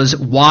it was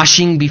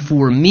washing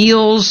before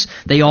meals,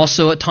 they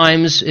also at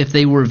times, if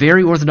they were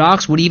very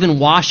orthodox, would even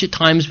wash at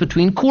times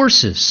between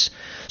courses.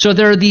 So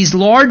there are these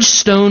large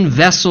stone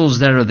vessels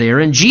that are there,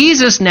 and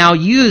Jesus now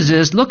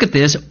uses, look at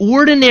this,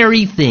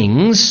 ordinary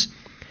things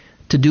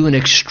to do an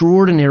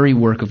extraordinary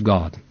work of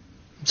God.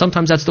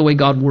 Sometimes that's the way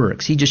God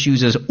works. He just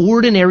uses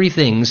ordinary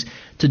things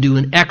to do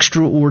an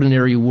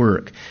extraordinary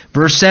work.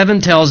 Verse 7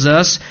 tells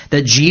us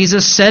that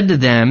Jesus said to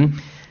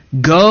them,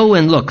 go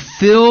and look,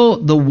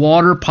 fill the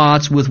water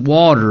pots with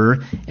water,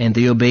 and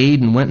they obeyed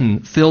and went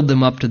and filled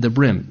them up to the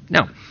brim.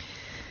 Now,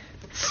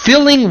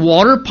 filling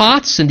water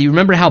pots, and do you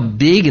remember how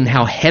big and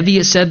how heavy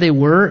it said they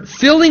were?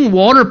 Filling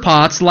water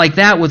pots like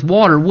that with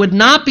water would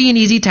not be an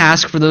easy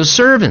task for those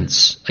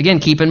servants. Again,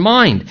 keep in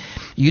mind,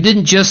 you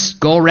didn't just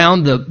go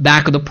around the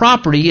back of the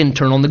property and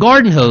turn on the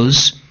garden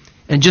hose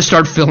and just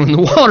start filling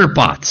the water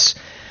pots.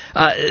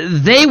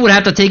 They would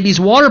have to take these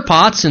water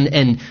pots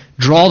and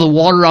draw the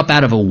water up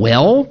out of a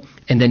well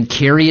and then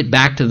carry it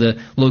back to the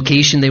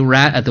location they were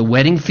at the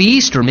wedding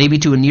feast, or maybe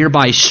to a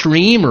nearby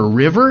stream or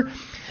river.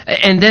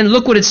 And then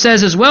look what it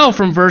says as well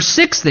from verse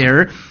 6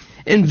 there.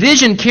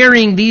 Envision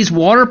carrying these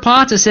water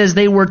pots. It says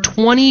they were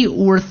 20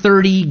 or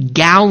 30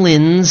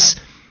 gallons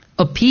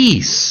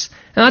apiece.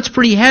 Now that's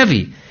pretty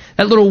heavy.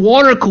 That little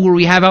water cooler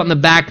we have out in the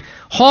back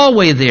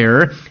hallway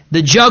there,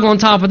 the jug on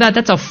top of that,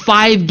 that's a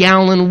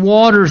 5-gallon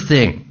water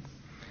thing.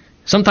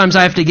 Sometimes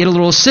I have to get a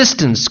little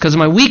assistance because of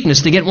my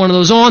weakness to get one of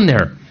those on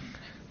there.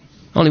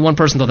 Only one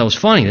person thought that was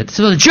funny. It's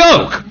a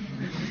joke.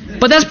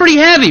 But that's pretty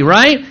heavy,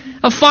 right?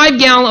 5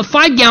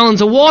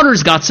 gallons of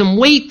water's got some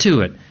weight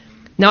to it.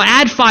 Now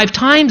add 5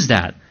 times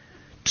that.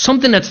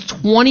 Something that's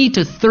 20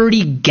 to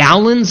 30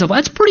 gallons of,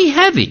 that's pretty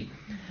heavy.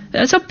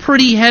 That's a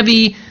pretty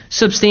heavy,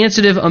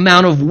 substantive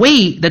amount of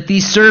weight that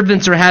these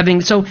servants are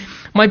having. So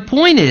my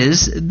point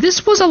is,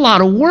 this was a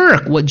lot of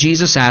work, what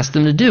Jesus asked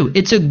them to do.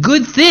 It's a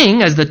good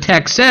thing, as the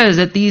text says,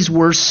 that these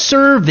were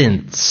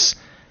servants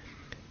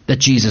that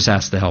Jesus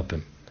asked to help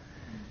him.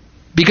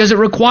 Because it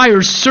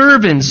requires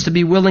servants to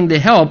be willing to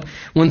help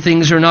when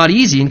things are not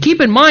easy. And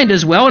keep in mind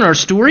as well in our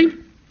story,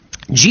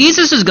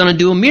 Jesus is going to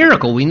do a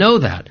miracle. We know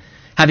that,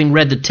 having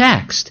read the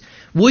text.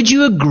 Would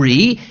you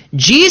agree?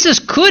 Jesus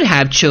could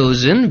have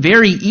chosen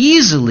very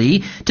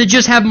easily to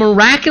just have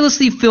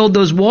miraculously filled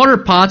those water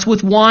pots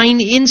with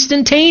wine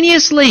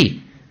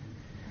instantaneously.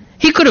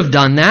 He could have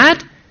done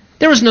that.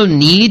 There was no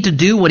need to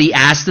do what he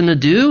asked them to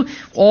do.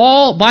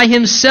 All by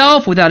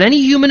himself, without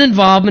any human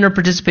involvement or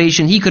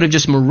participation, he could have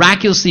just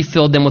miraculously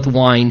filled them with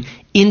wine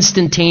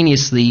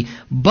instantaneously.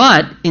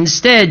 But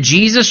instead,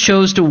 Jesus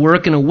chose to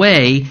work in a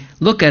way,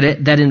 look at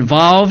it, that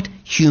involved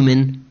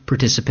human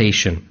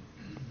participation.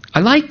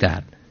 I like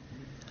that.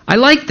 I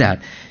like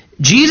that.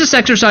 Jesus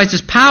exercised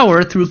his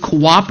power through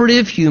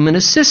cooperative human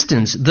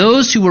assistance.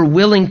 Those who were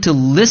willing to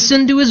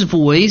listen to his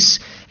voice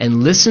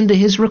and listen to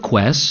his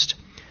request.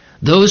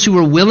 Those who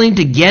are willing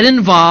to get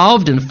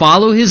involved and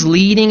follow his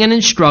leading and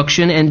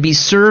instruction and be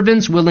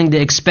servants willing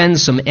to expend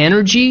some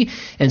energy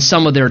and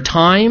some of their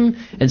time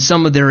and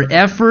some of their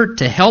effort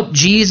to help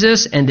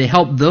Jesus and to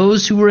help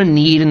those who are in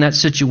need in that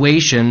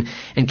situation.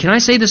 And can I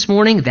say this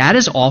morning, that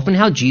is often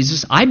how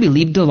Jesus, I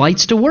believe,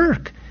 delights to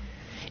work.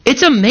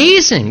 It's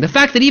amazing, the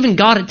fact that even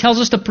God tells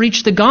us to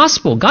preach the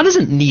gospel. God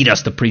doesn't need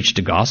us to preach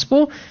the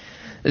gospel.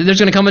 There's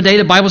going to come a day,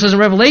 the Bible says in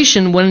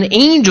Revelation, when an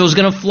angel is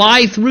going to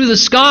fly through the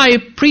sky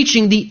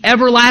preaching the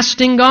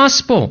everlasting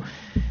gospel.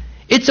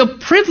 It's a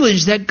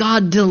privilege that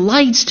God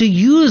delights to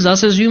use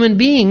us as human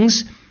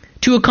beings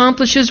to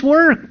accomplish his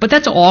work. But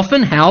that's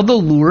often how the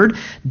Lord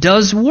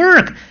does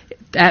work.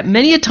 At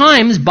many a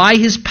times by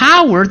his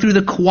power through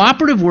the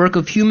cooperative work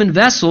of human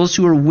vessels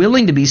who are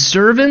willing to be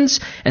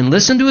servants and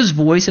listen to his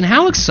voice. And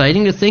how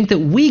exciting to think that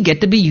we get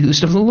to be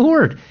used of the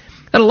Lord.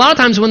 That a lot of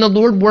times when the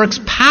Lord works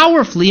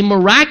powerfully,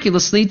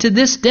 miraculously to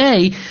this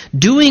day,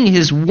 doing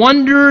his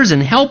wonders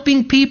and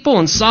helping people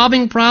and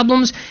solving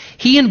problems,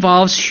 he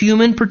involves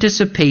human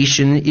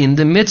participation in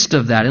the midst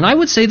of that. And I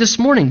would say this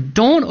morning,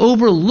 don't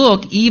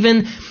overlook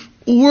even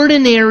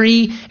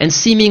ordinary and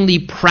seemingly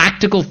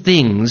practical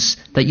things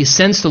that you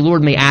sense the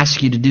Lord may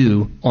ask you to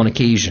do on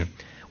occasion,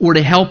 or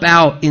to help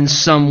out in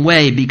some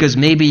way, because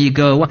maybe you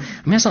go,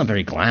 that's not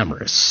very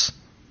glamorous.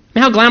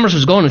 How glamorous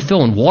was going and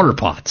filling water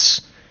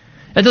pots?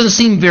 That doesn't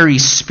seem very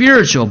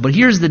spiritual, but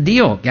here's the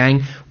deal,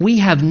 gang. We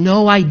have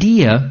no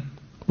idea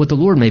what the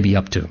Lord may be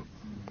up to.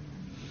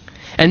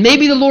 And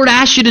maybe the Lord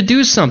asks you to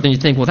do something. You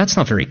think, well, that's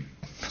not very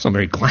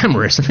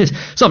glamorous.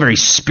 It's not very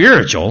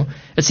spiritual.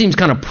 It seems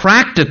kind of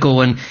practical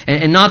and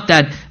not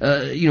that,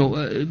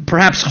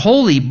 perhaps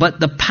holy. But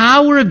the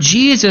power of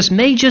Jesus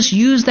may just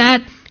use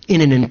that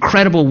in an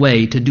incredible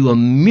way to do a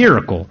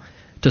miracle,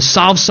 to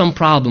solve some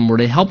problem or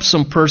to help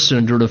some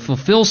person or to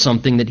fulfill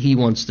something that he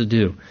wants to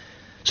do.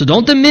 So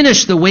don't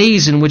diminish the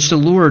ways in which the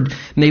Lord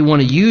may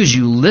want to use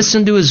you.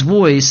 Listen to his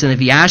voice, and if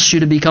he asks you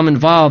to become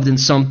involved in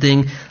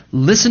something,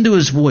 listen to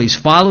his voice,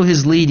 follow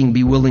his leading,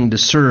 be willing to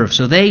serve.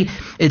 So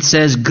it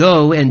says,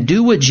 go and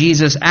do what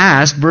Jesus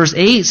asked. Verse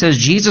 8 says,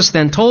 Jesus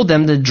then told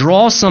them to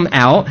draw some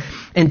out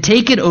and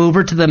take it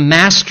over to the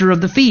master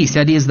of the feast.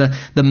 That is the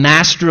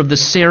master of the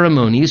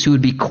ceremonies who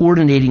would be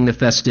coordinating the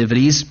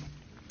festivities.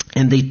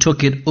 And they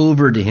took it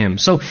over to him.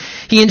 So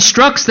he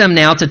instructs them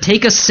now to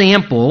take a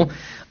sample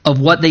of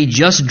what they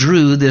just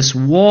drew, this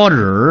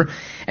water,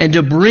 and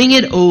to bring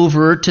it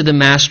over to the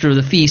master of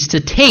the feast to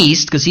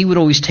taste, because he would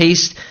always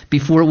taste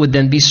before it would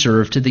then be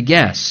served to the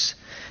guests.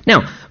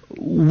 Now,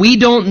 we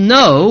don't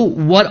know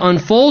what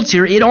unfolds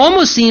here. It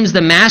almost seems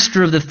the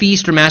master of the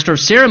feast or master of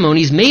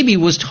ceremonies maybe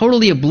was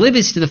totally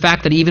oblivious to the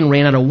fact that he even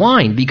ran out of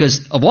wine,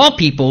 because of all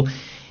people,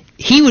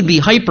 he would be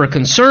hyper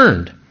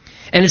concerned.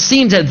 And it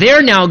seems that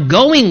they're now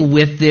going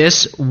with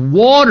this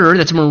water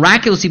that's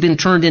miraculously been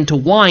turned into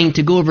wine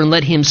to go over and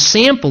let him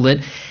sample it.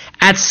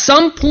 At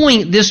some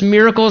point, this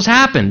miracle has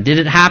happened. Did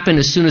it happen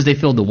as soon as they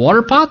filled the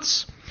water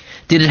pots?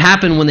 Did it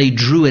happen when they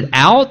drew it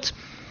out?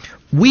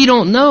 We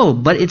don't know.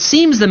 But it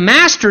seems the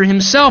master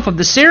himself of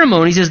the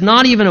ceremonies is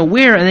not even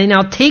aware, and they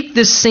now take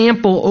this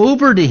sample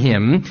over to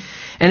him.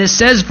 And it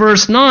says,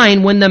 verse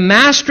 9, when the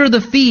master of the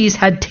feast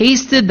had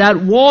tasted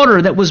that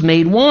water that was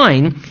made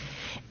wine,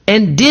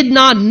 and did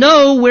not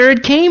know where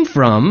it came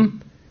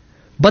from,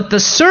 but the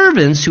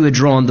servants who had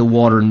drawn the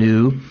water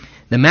knew,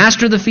 the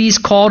master of the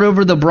feast called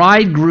over the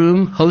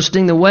bridegroom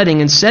hosting the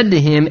wedding and said to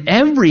him,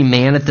 every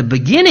man at the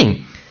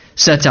beginning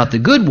sets out the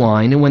good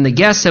wine, and when the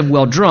guests have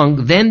well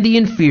drunk, then the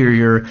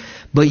inferior.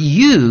 But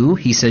you,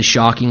 he says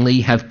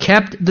shockingly, have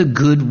kept the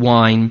good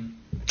wine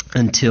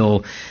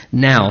until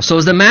now. So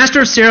as the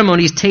master of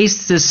ceremonies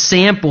tastes this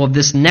sample of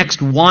this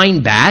next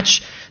wine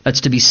batch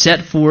that's to be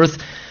set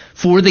forth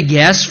for the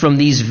guests from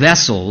these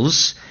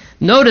vessels,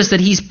 notice that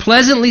he's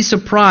pleasantly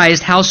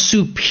surprised how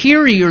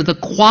superior the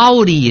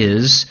quality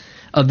is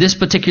of this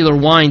particular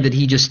wine that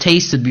he just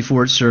tasted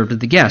before it's served to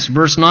the guests.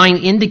 Verse 9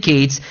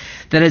 indicates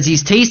that as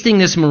he's tasting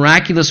this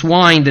miraculous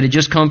wine that had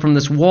just come from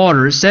this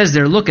water, it says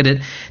there, look at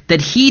it,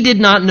 that he did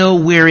not know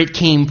where it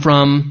came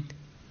from,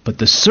 but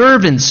the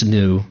servants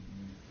knew.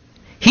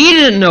 He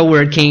didn't know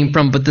where it came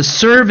from, but the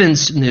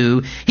servants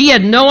knew. He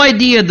had no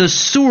idea the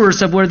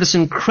source of where this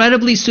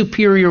incredibly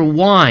superior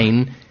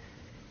wine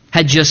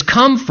had just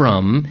come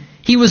from.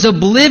 He was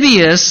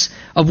oblivious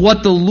of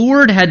what the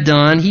Lord had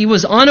done. He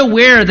was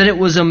unaware that it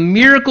was a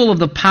miracle of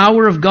the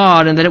power of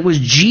God and that it was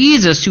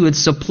Jesus who had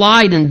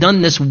supplied and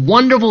done this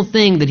wonderful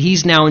thing that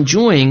he's now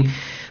enjoying.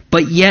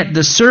 But yet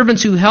the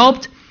servants who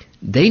helped,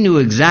 they knew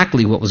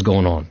exactly what was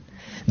going on.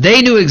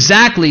 They knew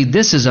exactly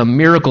this is a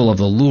miracle of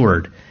the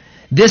Lord.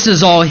 This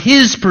is all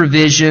his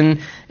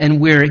provision and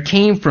where it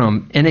came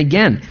from. And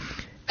again,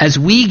 as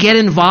we get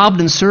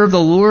involved and serve the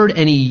Lord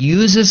and he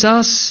uses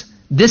us,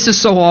 this is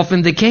so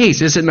often the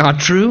case, is it not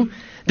true?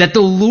 That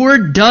the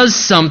Lord does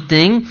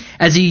something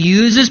as he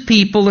uses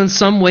people in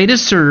some way to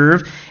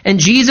serve, and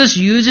Jesus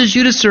uses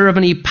you to serve,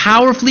 and he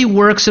powerfully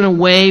works in a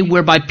way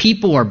whereby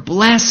people are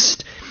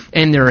blessed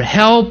and they're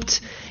helped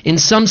in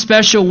some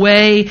special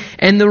way.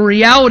 And the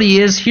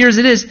reality is, here's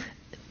it is,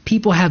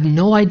 people have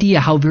no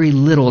idea how very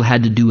little it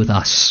had to do with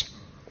us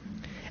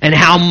and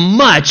how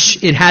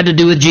much it had to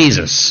do with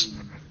Jesus.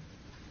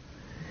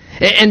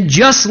 And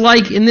just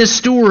like in this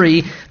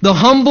story, the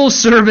humble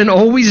servant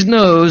always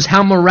knows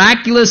how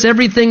miraculous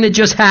everything that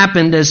just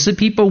happened as the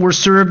people were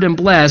served and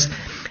blessed,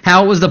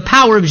 how it was the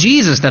power of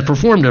Jesus that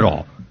performed it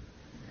all.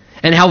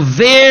 And how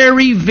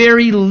very,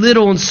 very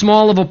little and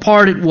small of a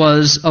part it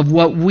was of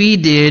what we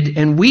did,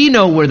 and we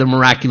know where the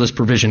miraculous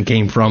provision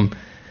came from.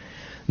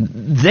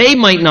 They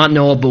might not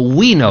know it, but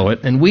we know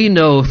it, and we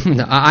know,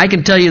 I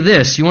can tell you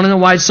this, you want to know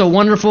why it's so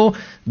wonderful?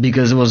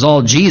 Because it was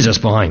all Jesus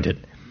behind it.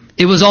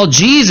 It was all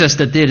Jesus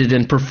that did it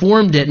and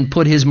performed it and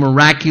put his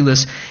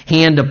miraculous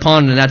hand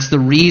upon it, and that's the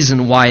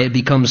reason why it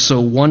becomes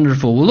so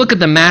wonderful. We'll look at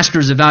the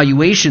master's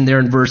evaluation there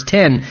in verse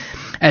 10.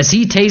 As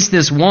he tastes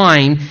this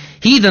wine,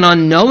 he then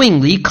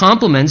unknowingly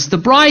compliments the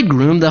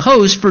bridegroom, the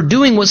host, for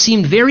doing what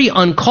seemed very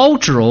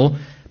uncultural,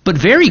 but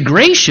very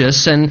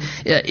gracious, and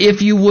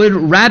if you would,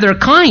 rather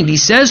kind. He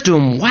says to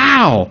him,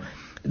 wow,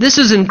 this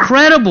is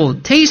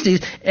incredible, tasty.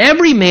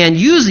 Every man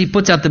usually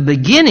puts out the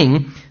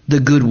beginning, the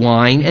good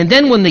wine, and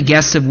then when the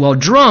guests have well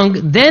drunk,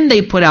 then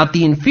they put out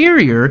the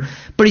inferior.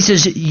 But he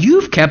says,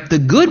 you've kept the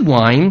good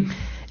wine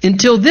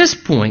until this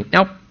point.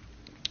 Now,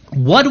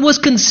 what was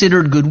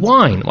considered good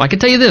wine? Well, I can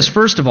tell you this,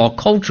 first of all,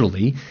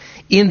 culturally,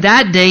 in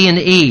that day and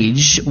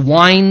age,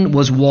 wine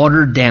was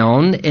watered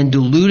down and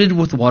diluted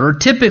with water,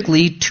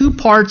 typically 2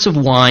 parts of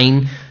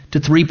wine to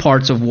 3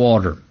 parts of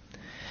water.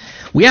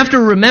 We have to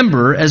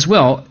remember as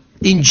well,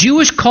 in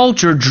Jewish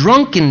culture,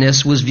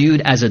 drunkenness was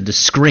viewed as a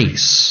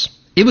disgrace.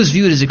 It was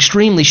viewed as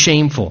extremely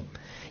shameful.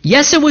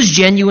 Yes, it was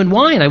genuine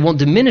wine. I won't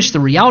diminish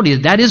the reality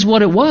that is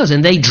what it was,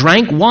 and they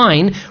drank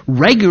wine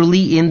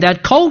regularly in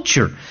that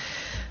culture.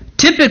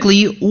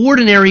 Typically,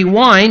 ordinary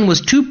wine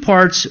was 2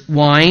 parts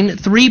wine,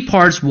 3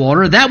 parts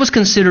water. That was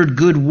considered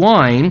good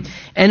wine.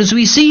 And as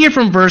we see here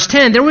from verse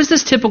 10, there was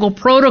this typical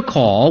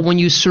protocol when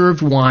you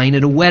served wine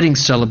at a wedding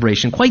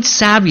celebration. Quite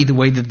savvy the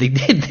way that they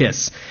did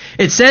this.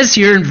 It says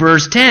here in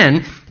verse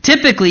 10,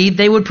 typically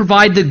they would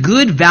provide the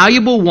good,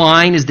 valuable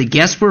wine as the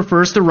guests were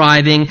first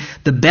arriving.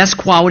 The best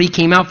quality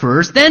came out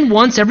first. Then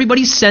once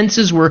everybody's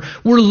senses were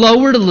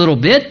lowered a little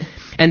bit,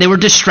 and they were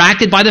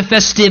distracted by the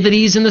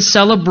festivities and the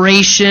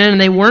celebration, and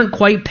they weren't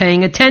quite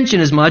paying attention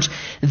as much,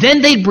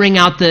 then they'd bring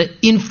out the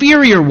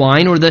inferior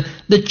wine or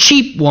the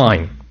cheap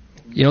wine.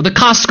 You know, the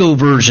Costco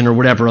version or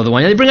whatever other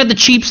wine. They bring out the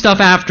cheap stuff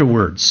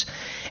afterwards.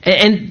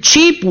 And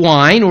cheap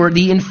wine or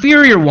the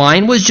inferior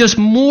wine was just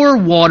more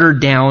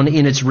watered down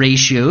in its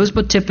ratios,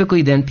 but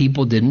typically then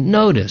people didn't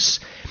notice.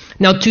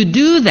 Now, to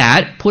do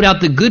that, put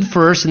out the good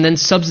first and then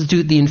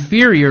substitute the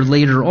inferior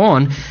later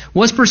on,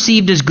 was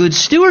perceived as good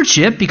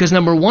stewardship because,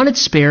 number one, it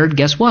spared,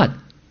 guess what?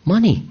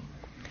 Money.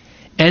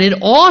 And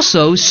it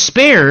also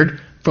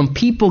spared from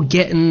people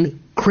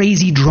getting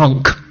crazy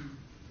drunk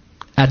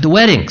at the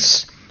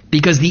weddings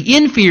because the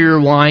inferior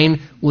wine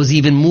was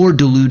even more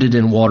diluted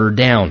and watered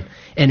down.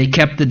 And it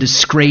kept the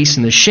disgrace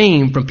and the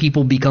shame from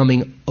people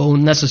becoming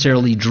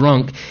unnecessarily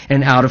drunk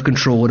and out of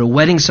control at a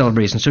wedding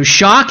celebration. So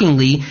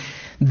shockingly,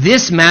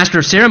 this master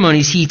of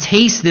ceremonies, he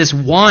tastes this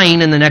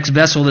wine in the next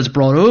vessel that's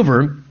brought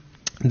over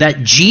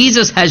that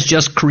Jesus has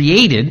just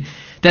created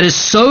that is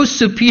so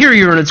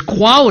superior in its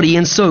quality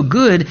and so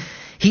good.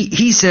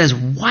 He says,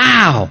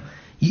 wow,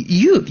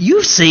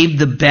 you've saved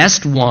the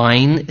best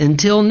wine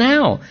until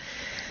now.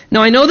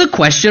 Now, I know the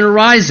question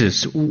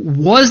arises,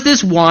 was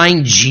this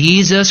wine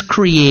Jesus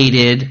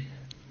created,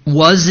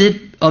 was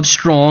it of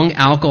strong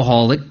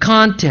alcoholic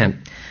content?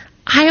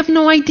 I have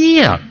no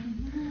idea.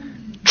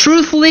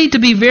 Truthfully, to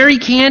be very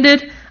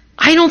candid,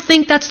 I don't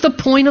think that's the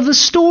point of the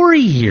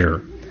story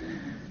here.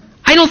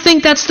 I don't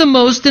think that's the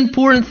most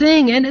important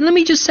thing. And let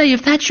me just say,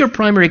 if that's your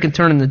primary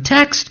concern in the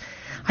text,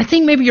 I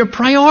think maybe your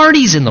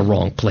priority's in the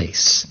wrong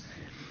place.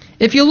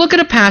 If you look at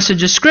a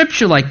passage of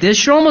Scripture like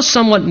this, you're almost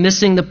somewhat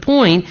missing the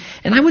point.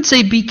 And I would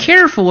say be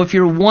careful if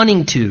you're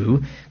wanting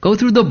to go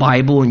through the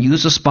Bible and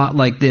use a spot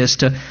like this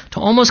to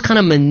almost kind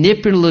of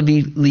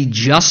manipulatively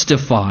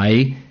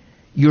justify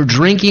your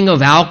drinking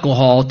of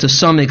alcohol to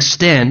some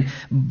extent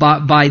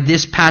by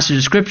this passage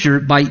of Scripture,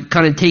 by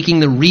kind of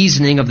taking the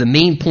reasoning of the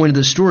main point of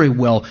the story.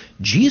 Well,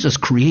 Jesus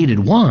created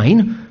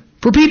wine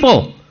for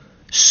people.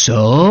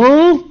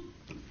 So,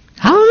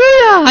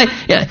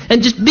 hallelujah.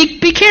 And just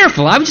be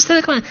careful. I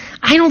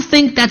don't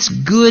think that's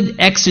good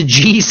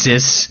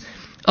exegesis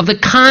of the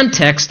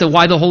context of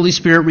why the Holy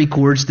Spirit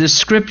records this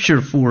Scripture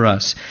for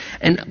us.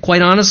 And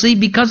quite honestly,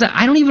 because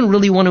I don't even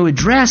really want to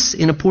address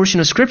in a portion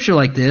of Scripture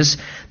like this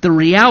the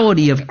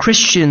reality of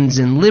Christians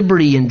and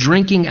liberty and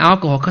drinking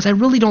alcohol, because I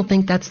really don't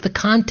think that's the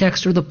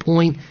context or the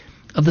point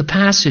of the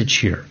passage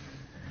here.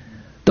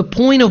 The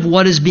point of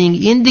what is being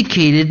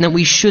indicated and that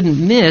we shouldn't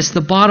miss,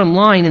 the bottom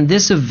line in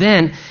this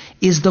event,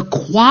 is the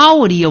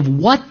quality of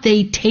what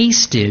they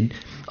tasted,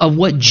 of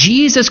what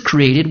Jesus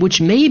created, which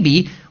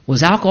maybe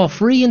was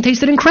alcohol-free and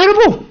tasted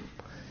incredible.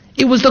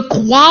 It was the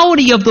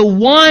quality of the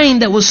wine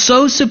that was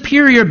so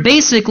superior,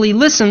 basically,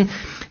 listen,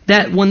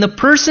 that when the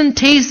person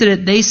tasted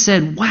it, they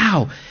said,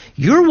 wow,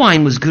 your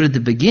wine was good at the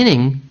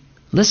beginning,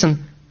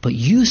 listen, But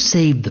you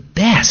saved the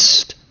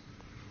best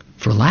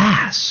for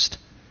last.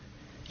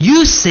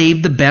 You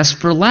saved the best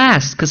for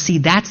last. Because see,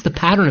 that's the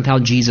pattern of how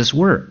Jesus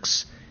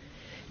works.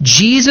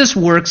 Jesus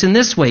works in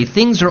this way.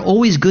 Things are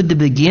always good to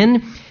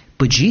begin,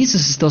 but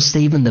Jesus is still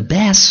saving the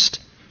best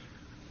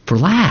for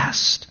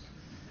last.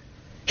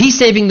 He's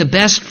saving the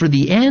best for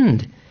the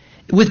end.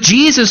 With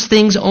Jesus,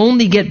 things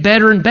only get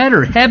better and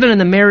better. Heaven and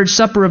the marriage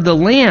supper of the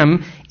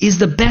Lamb is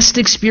the best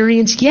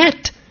experience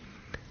yet.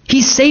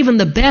 He's saving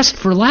the best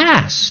for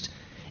last.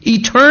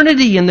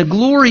 Eternity and the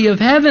glory of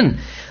heaven.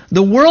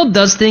 The world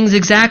does things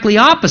exactly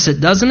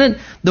opposite, doesn't it?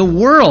 The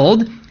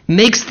world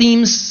makes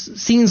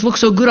scenes look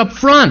so good up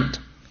front.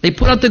 They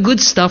put out the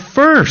good stuff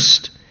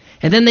first.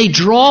 And then they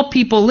draw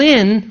people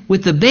in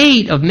with the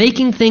bait of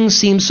making things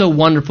seem so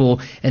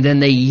wonderful, and then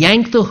they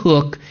yank the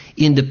hook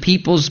into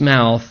people's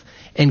mouth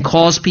and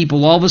cause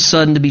people all of a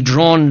sudden to be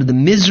drawn into the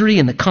misery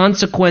and the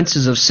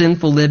consequences of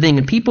sinful living.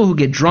 And people who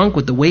get drunk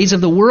with the ways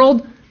of the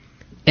world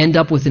end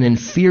up with an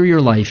inferior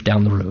life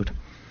down the road.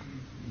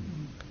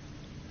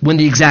 When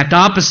the exact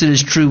opposite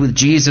is true with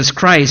Jesus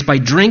Christ, by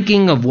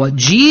drinking of what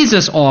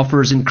Jesus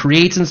offers and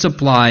creates and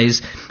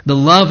supplies, the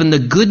love and the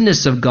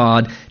goodness of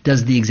God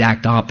does the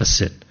exact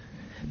opposite.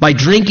 By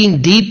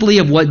drinking deeply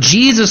of what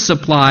Jesus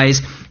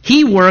supplies,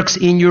 He works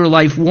in your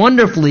life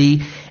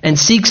wonderfully and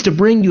seeks to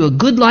bring you a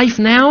good life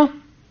now,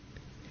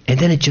 and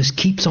then it just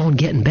keeps on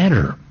getting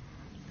better.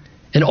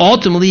 And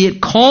ultimately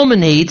it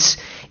culminates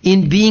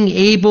in being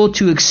able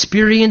to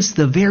experience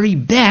the very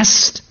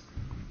best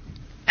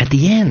at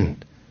the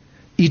end.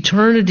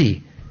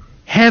 Eternity,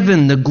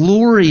 heaven, the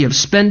glory of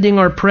spending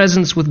our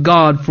presence with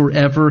God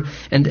forever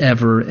and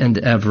ever and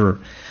ever.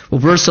 Well,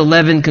 verse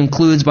 11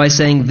 concludes by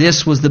saying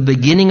this was the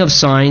beginning of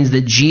signs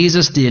that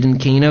Jesus did in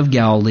Cana of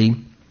Galilee,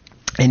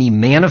 and He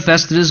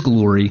manifested His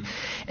glory,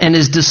 and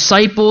His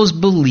disciples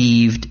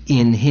believed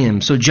in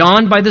Him. So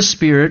John, by the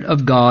Spirit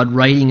of God,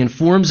 writing,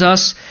 informs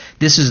us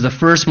this is the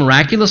first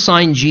miraculous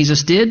sign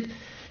Jesus did,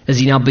 as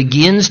He now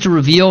begins to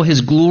reveal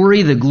His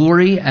glory, the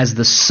glory as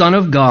the Son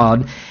of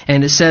God.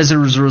 And it says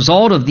as a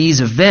result of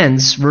these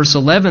events, verse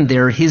 11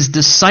 there, His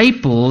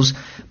disciples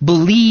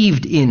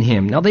believed in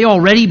Him. Now they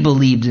already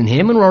believed in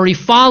Him and were already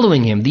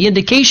following Him. The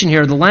indication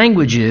here, the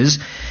language is,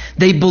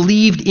 they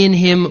believed in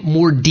Him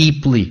more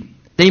deeply.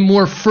 They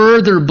more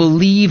further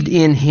believed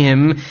in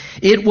Him.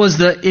 It was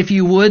the, if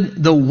you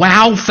would, the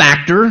wow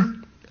factor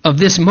of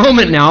this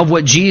moment now of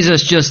what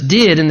Jesus just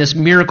did in this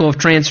miracle of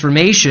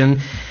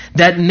transformation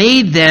that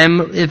made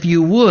them, if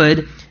you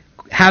would,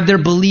 have their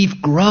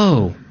belief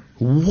grow.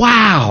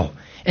 Wow!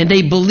 And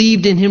they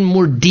believed in Him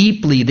more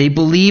deeply. They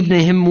believed in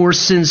Him more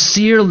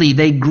sincerely.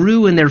 They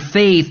grew in their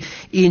faith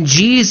in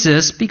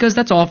Jesus because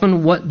that's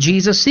often what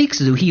Jesus seeks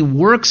to do. He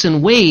works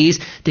in ways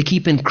to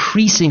keep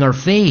increasing our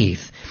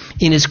faith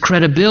in His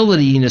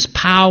credibility, in His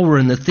power,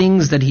 and the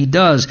things that He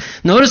does.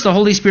 Notice the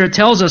Holy Spirit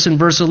tells us in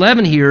verse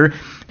 11 here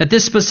that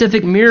this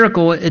specific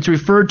miracle, it's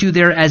referred to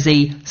there as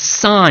a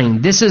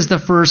sign. This is the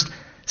first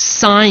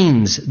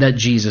signs that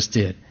Jesus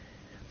did.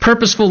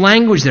 Purposeful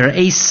language there.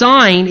 A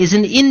sign is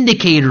an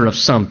indicator of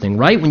something,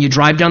 right? When you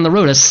drive down the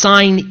road, a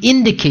sign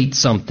indicates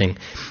something.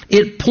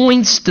 It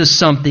points to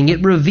something.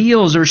 It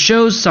reveals or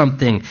shows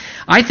something.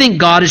 I think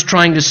God is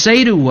trying to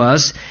say to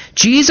us,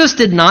 Jesus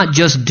did not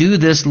just do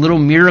this little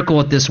miracle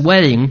at this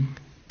wedding,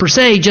 per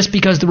se, just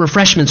because the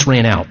refreshments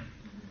ran out.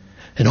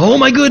 And oh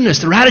my goodness,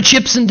 they're out of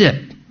chips and dip.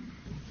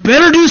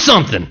 Better do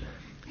something.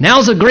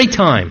 Now's a great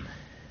time.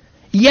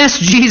 Yes,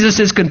 Jesus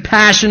is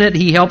compassionate.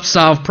 He helps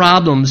solve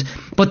problems.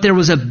 But there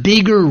was a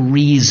bigger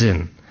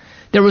reason.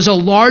 There was a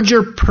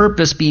larger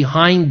purpose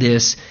behind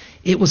this.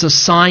 It was a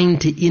sign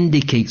to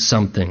indicate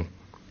something.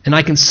 And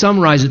I can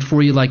summarize it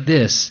for you like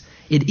this.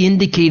 It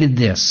indicated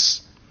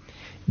this.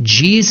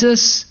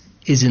 Jesus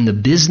is in the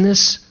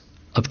business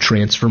of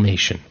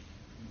transformation.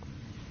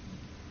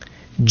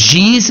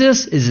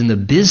 Jesus is in the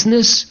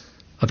business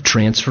of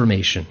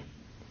transformation.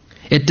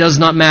 It does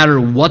not matter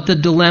what the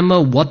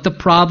dilemma, what the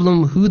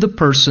problem, who the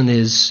person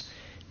is.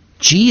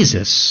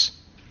 Jesus,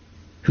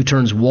 who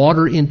turns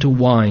water into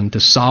wine to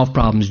solve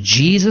problems,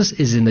 Jesus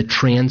is in the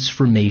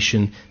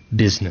transformation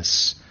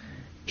business.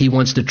 He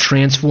wants to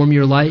transform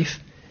your life.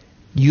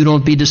 You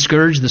don't be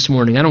discouraged this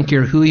morning. I don't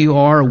care who you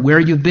are or where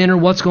you've been or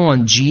what's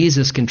going on.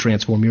 Jesus can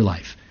transform your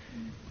life.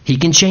 He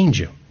can change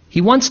you. He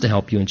wants to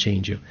help you and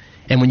change you.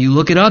 And when you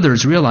look at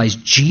others, realize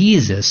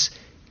Jesus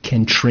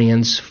can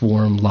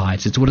transform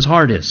lives. It's what His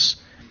heart is.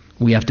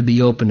 We have to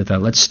be open to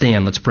that. Let's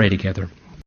stand. Let's pray together.